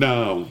 Thoughts?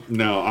 No,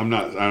 I'm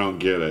not. I don't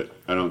get it.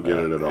 I don't get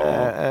it at all.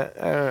 I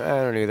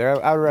don't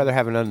either. I would rather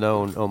have an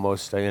unknown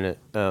almost stay in it.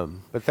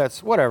 But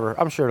that's whatever.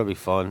 I'm sure it'll be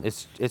fun.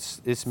 It's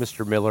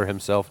Mr. Miller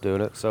himself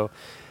doing it, so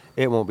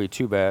it won't be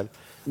too bad.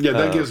 Yeah,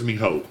 that gives me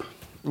hope.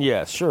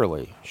 Yes,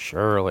 surely.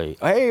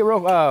 Hey,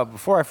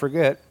 before I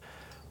forget,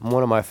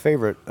 one of my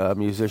favorite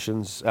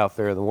musicians out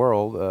there in the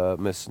world,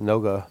 Miss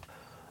Noga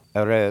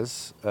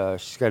Erez,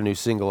 she's got a new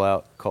single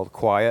out called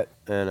 "Quiet,"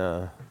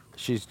 and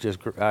she's just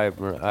I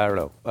don't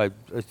know,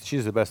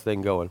 she's the best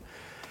thing going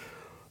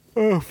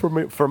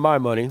for my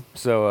money.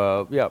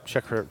 So yeah,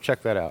 check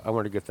that out. I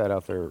want to get that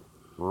out there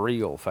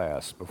real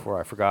fast before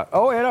I forgot.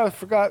 Oh, and I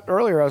forgot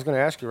earlier. I was going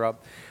to ask you, Rob.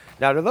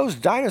 Now, do those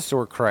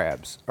dinosaur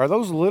crabs, are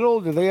those little,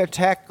 do they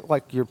attack,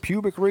 like, your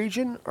pubic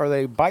region, or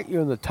they bite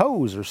you in the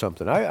toes or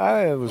something?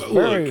 I was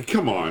very... Look,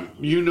 come on.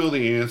 You know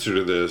the answer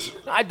to this.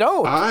 I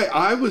don't.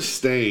 I was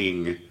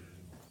staying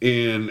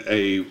in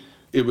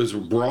it was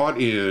brought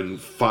in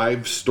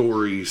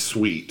 5-story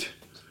suite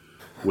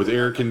with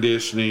air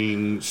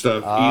conditioning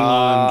stuff.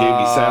 Elon gave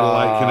me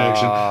satellite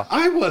connection.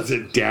 I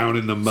wasn't down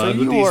in the mud with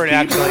these people. You weren't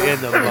actually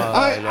in the mud.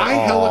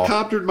 I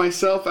helicoptered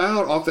myself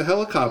out off the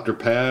helicopter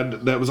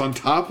pad that was on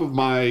top of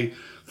my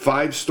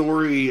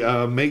 5-story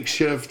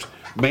makeshift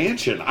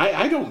mansion.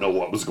 I don't know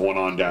what was going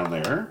on down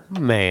there.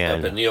 Man.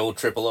 Up in the old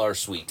Triple R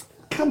suite.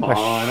 Come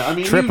on. I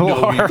mean, Triple you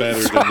know me R.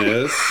 better than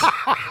this.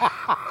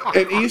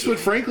 And Eastwood,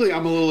 frankly,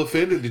 I'm a little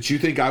offended that you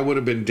think I would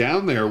have been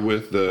down there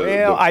with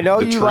I know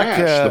the you trash,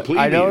 like the to.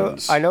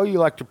 plebeians. I know you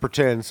like to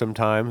pretend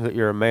sometimes that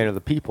you're a man of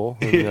the people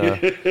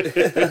and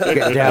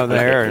get down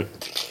there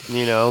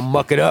and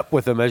muck it up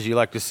with them, as you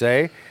like to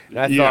say. And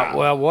I thought,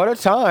 well, what a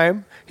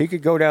time he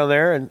could go down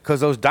there, and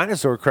because those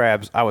dinosaur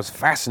crabs, I was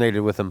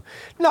fascinated with them.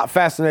 Not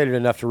fascinated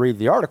enough to read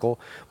the article,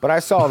 but I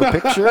saw the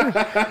picture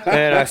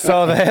and I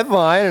saw the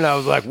headline, and I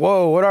was like,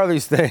 whoa, what are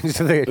these things?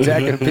 Are they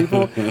attacking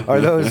people? Are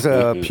those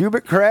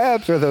pubic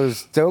crabs? Are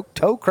those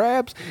toe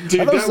crabs?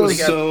 Dude, that was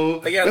so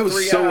they got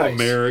three eyes.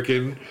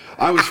 American.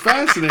 I was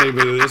fascinated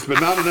with this, but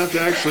not enough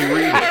to actually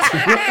read it.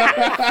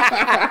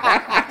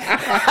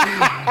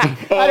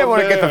 I didn't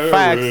want to get the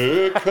facts.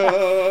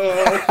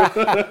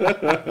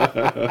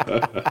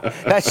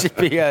 That should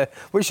be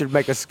we should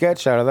make a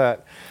sketch out of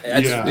that.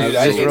 That's, Yeah, dude,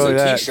 that's it's really a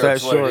that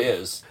t-shirt. What short. it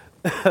is.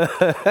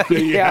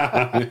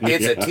 Yeah.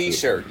 It's a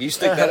t-shirt. You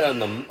stick that on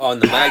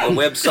the MAGA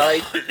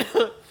website.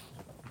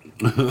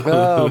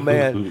 Oh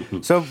man!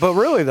 But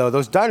really though,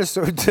 those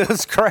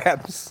those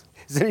crabs.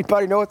 Does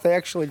anybody know what they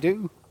actually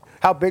do?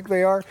 How big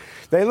they are?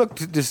 They look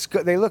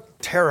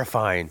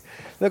terrifying.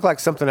 They look like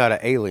something out of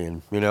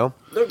Alien.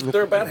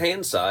 They're about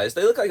hand size.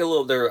 They look like a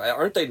little.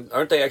 Aren't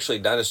they actually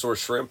dinosaur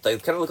shrimp? They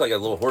kind of look like a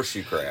little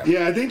horseshoe crab.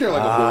 Yeah, I think they're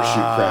like a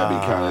horseshoe crabby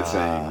kind of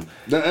thing.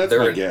 That's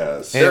my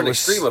guess. They're an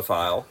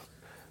extremophile.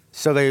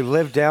 So they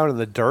lived down in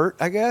the dirt,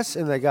 I guess,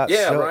 and they got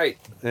right.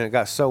 And it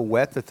got so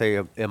wet that they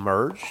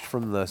emerged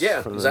from the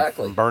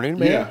from Burning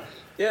Man.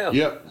 Yeah.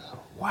 Yep.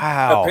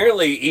 Wow.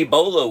 Apparently,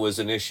 Ebola was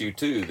an issue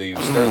too. They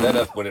stir that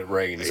up when it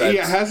rains.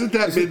 Yeah, hasn't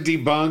that been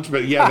debunked?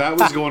 But yeah, that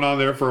was going on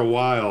there for a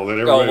while. That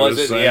everybody was was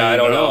it? saying, Yeah, I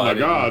don't know. "Oh my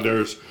God,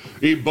 there's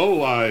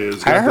Ebola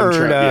is." I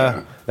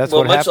heard that's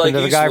what happened like to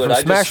the guy Eastwood,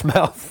 from Smash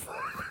Mouth.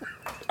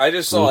 I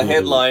just saw a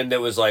headline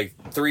that was like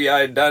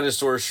 3-eyed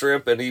dinosaur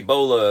shrimp and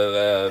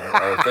Ebola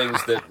are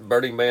things that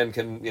Burning Man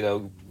can,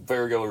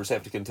 fairgoers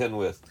have to contend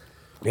with.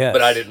 Yes.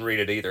 But I didn't read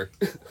it either.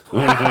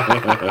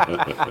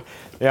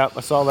 Yeah,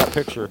 I saw that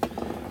picture.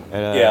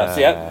 And,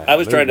 See, I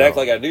was trying to act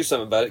like I knew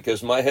something about it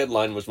because my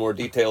headline was more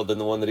detailed than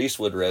the one that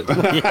Eastwood read.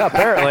 Yeah,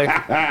 apparently.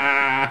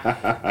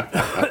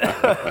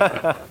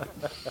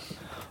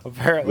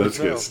 Apparently. That's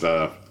good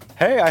stuff.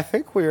 Hey, I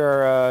think we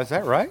are. Is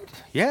that right?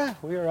 Yeah,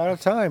 we are out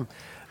of time.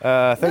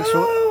 Thanks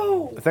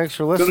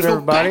for listening,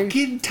 everybody. Back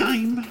in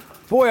time.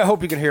 Boy, I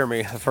hope you can hear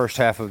me the first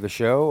half of the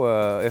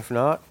show. If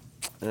not,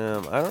 I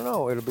don't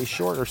know. It'll be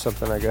short or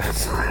something, I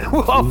guess.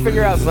 I'll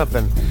figure out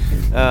something.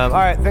 All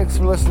right, thanks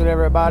for listening,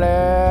 everybody.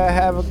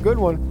 Have a good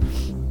one.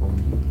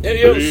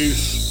 Adios.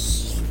 Peace.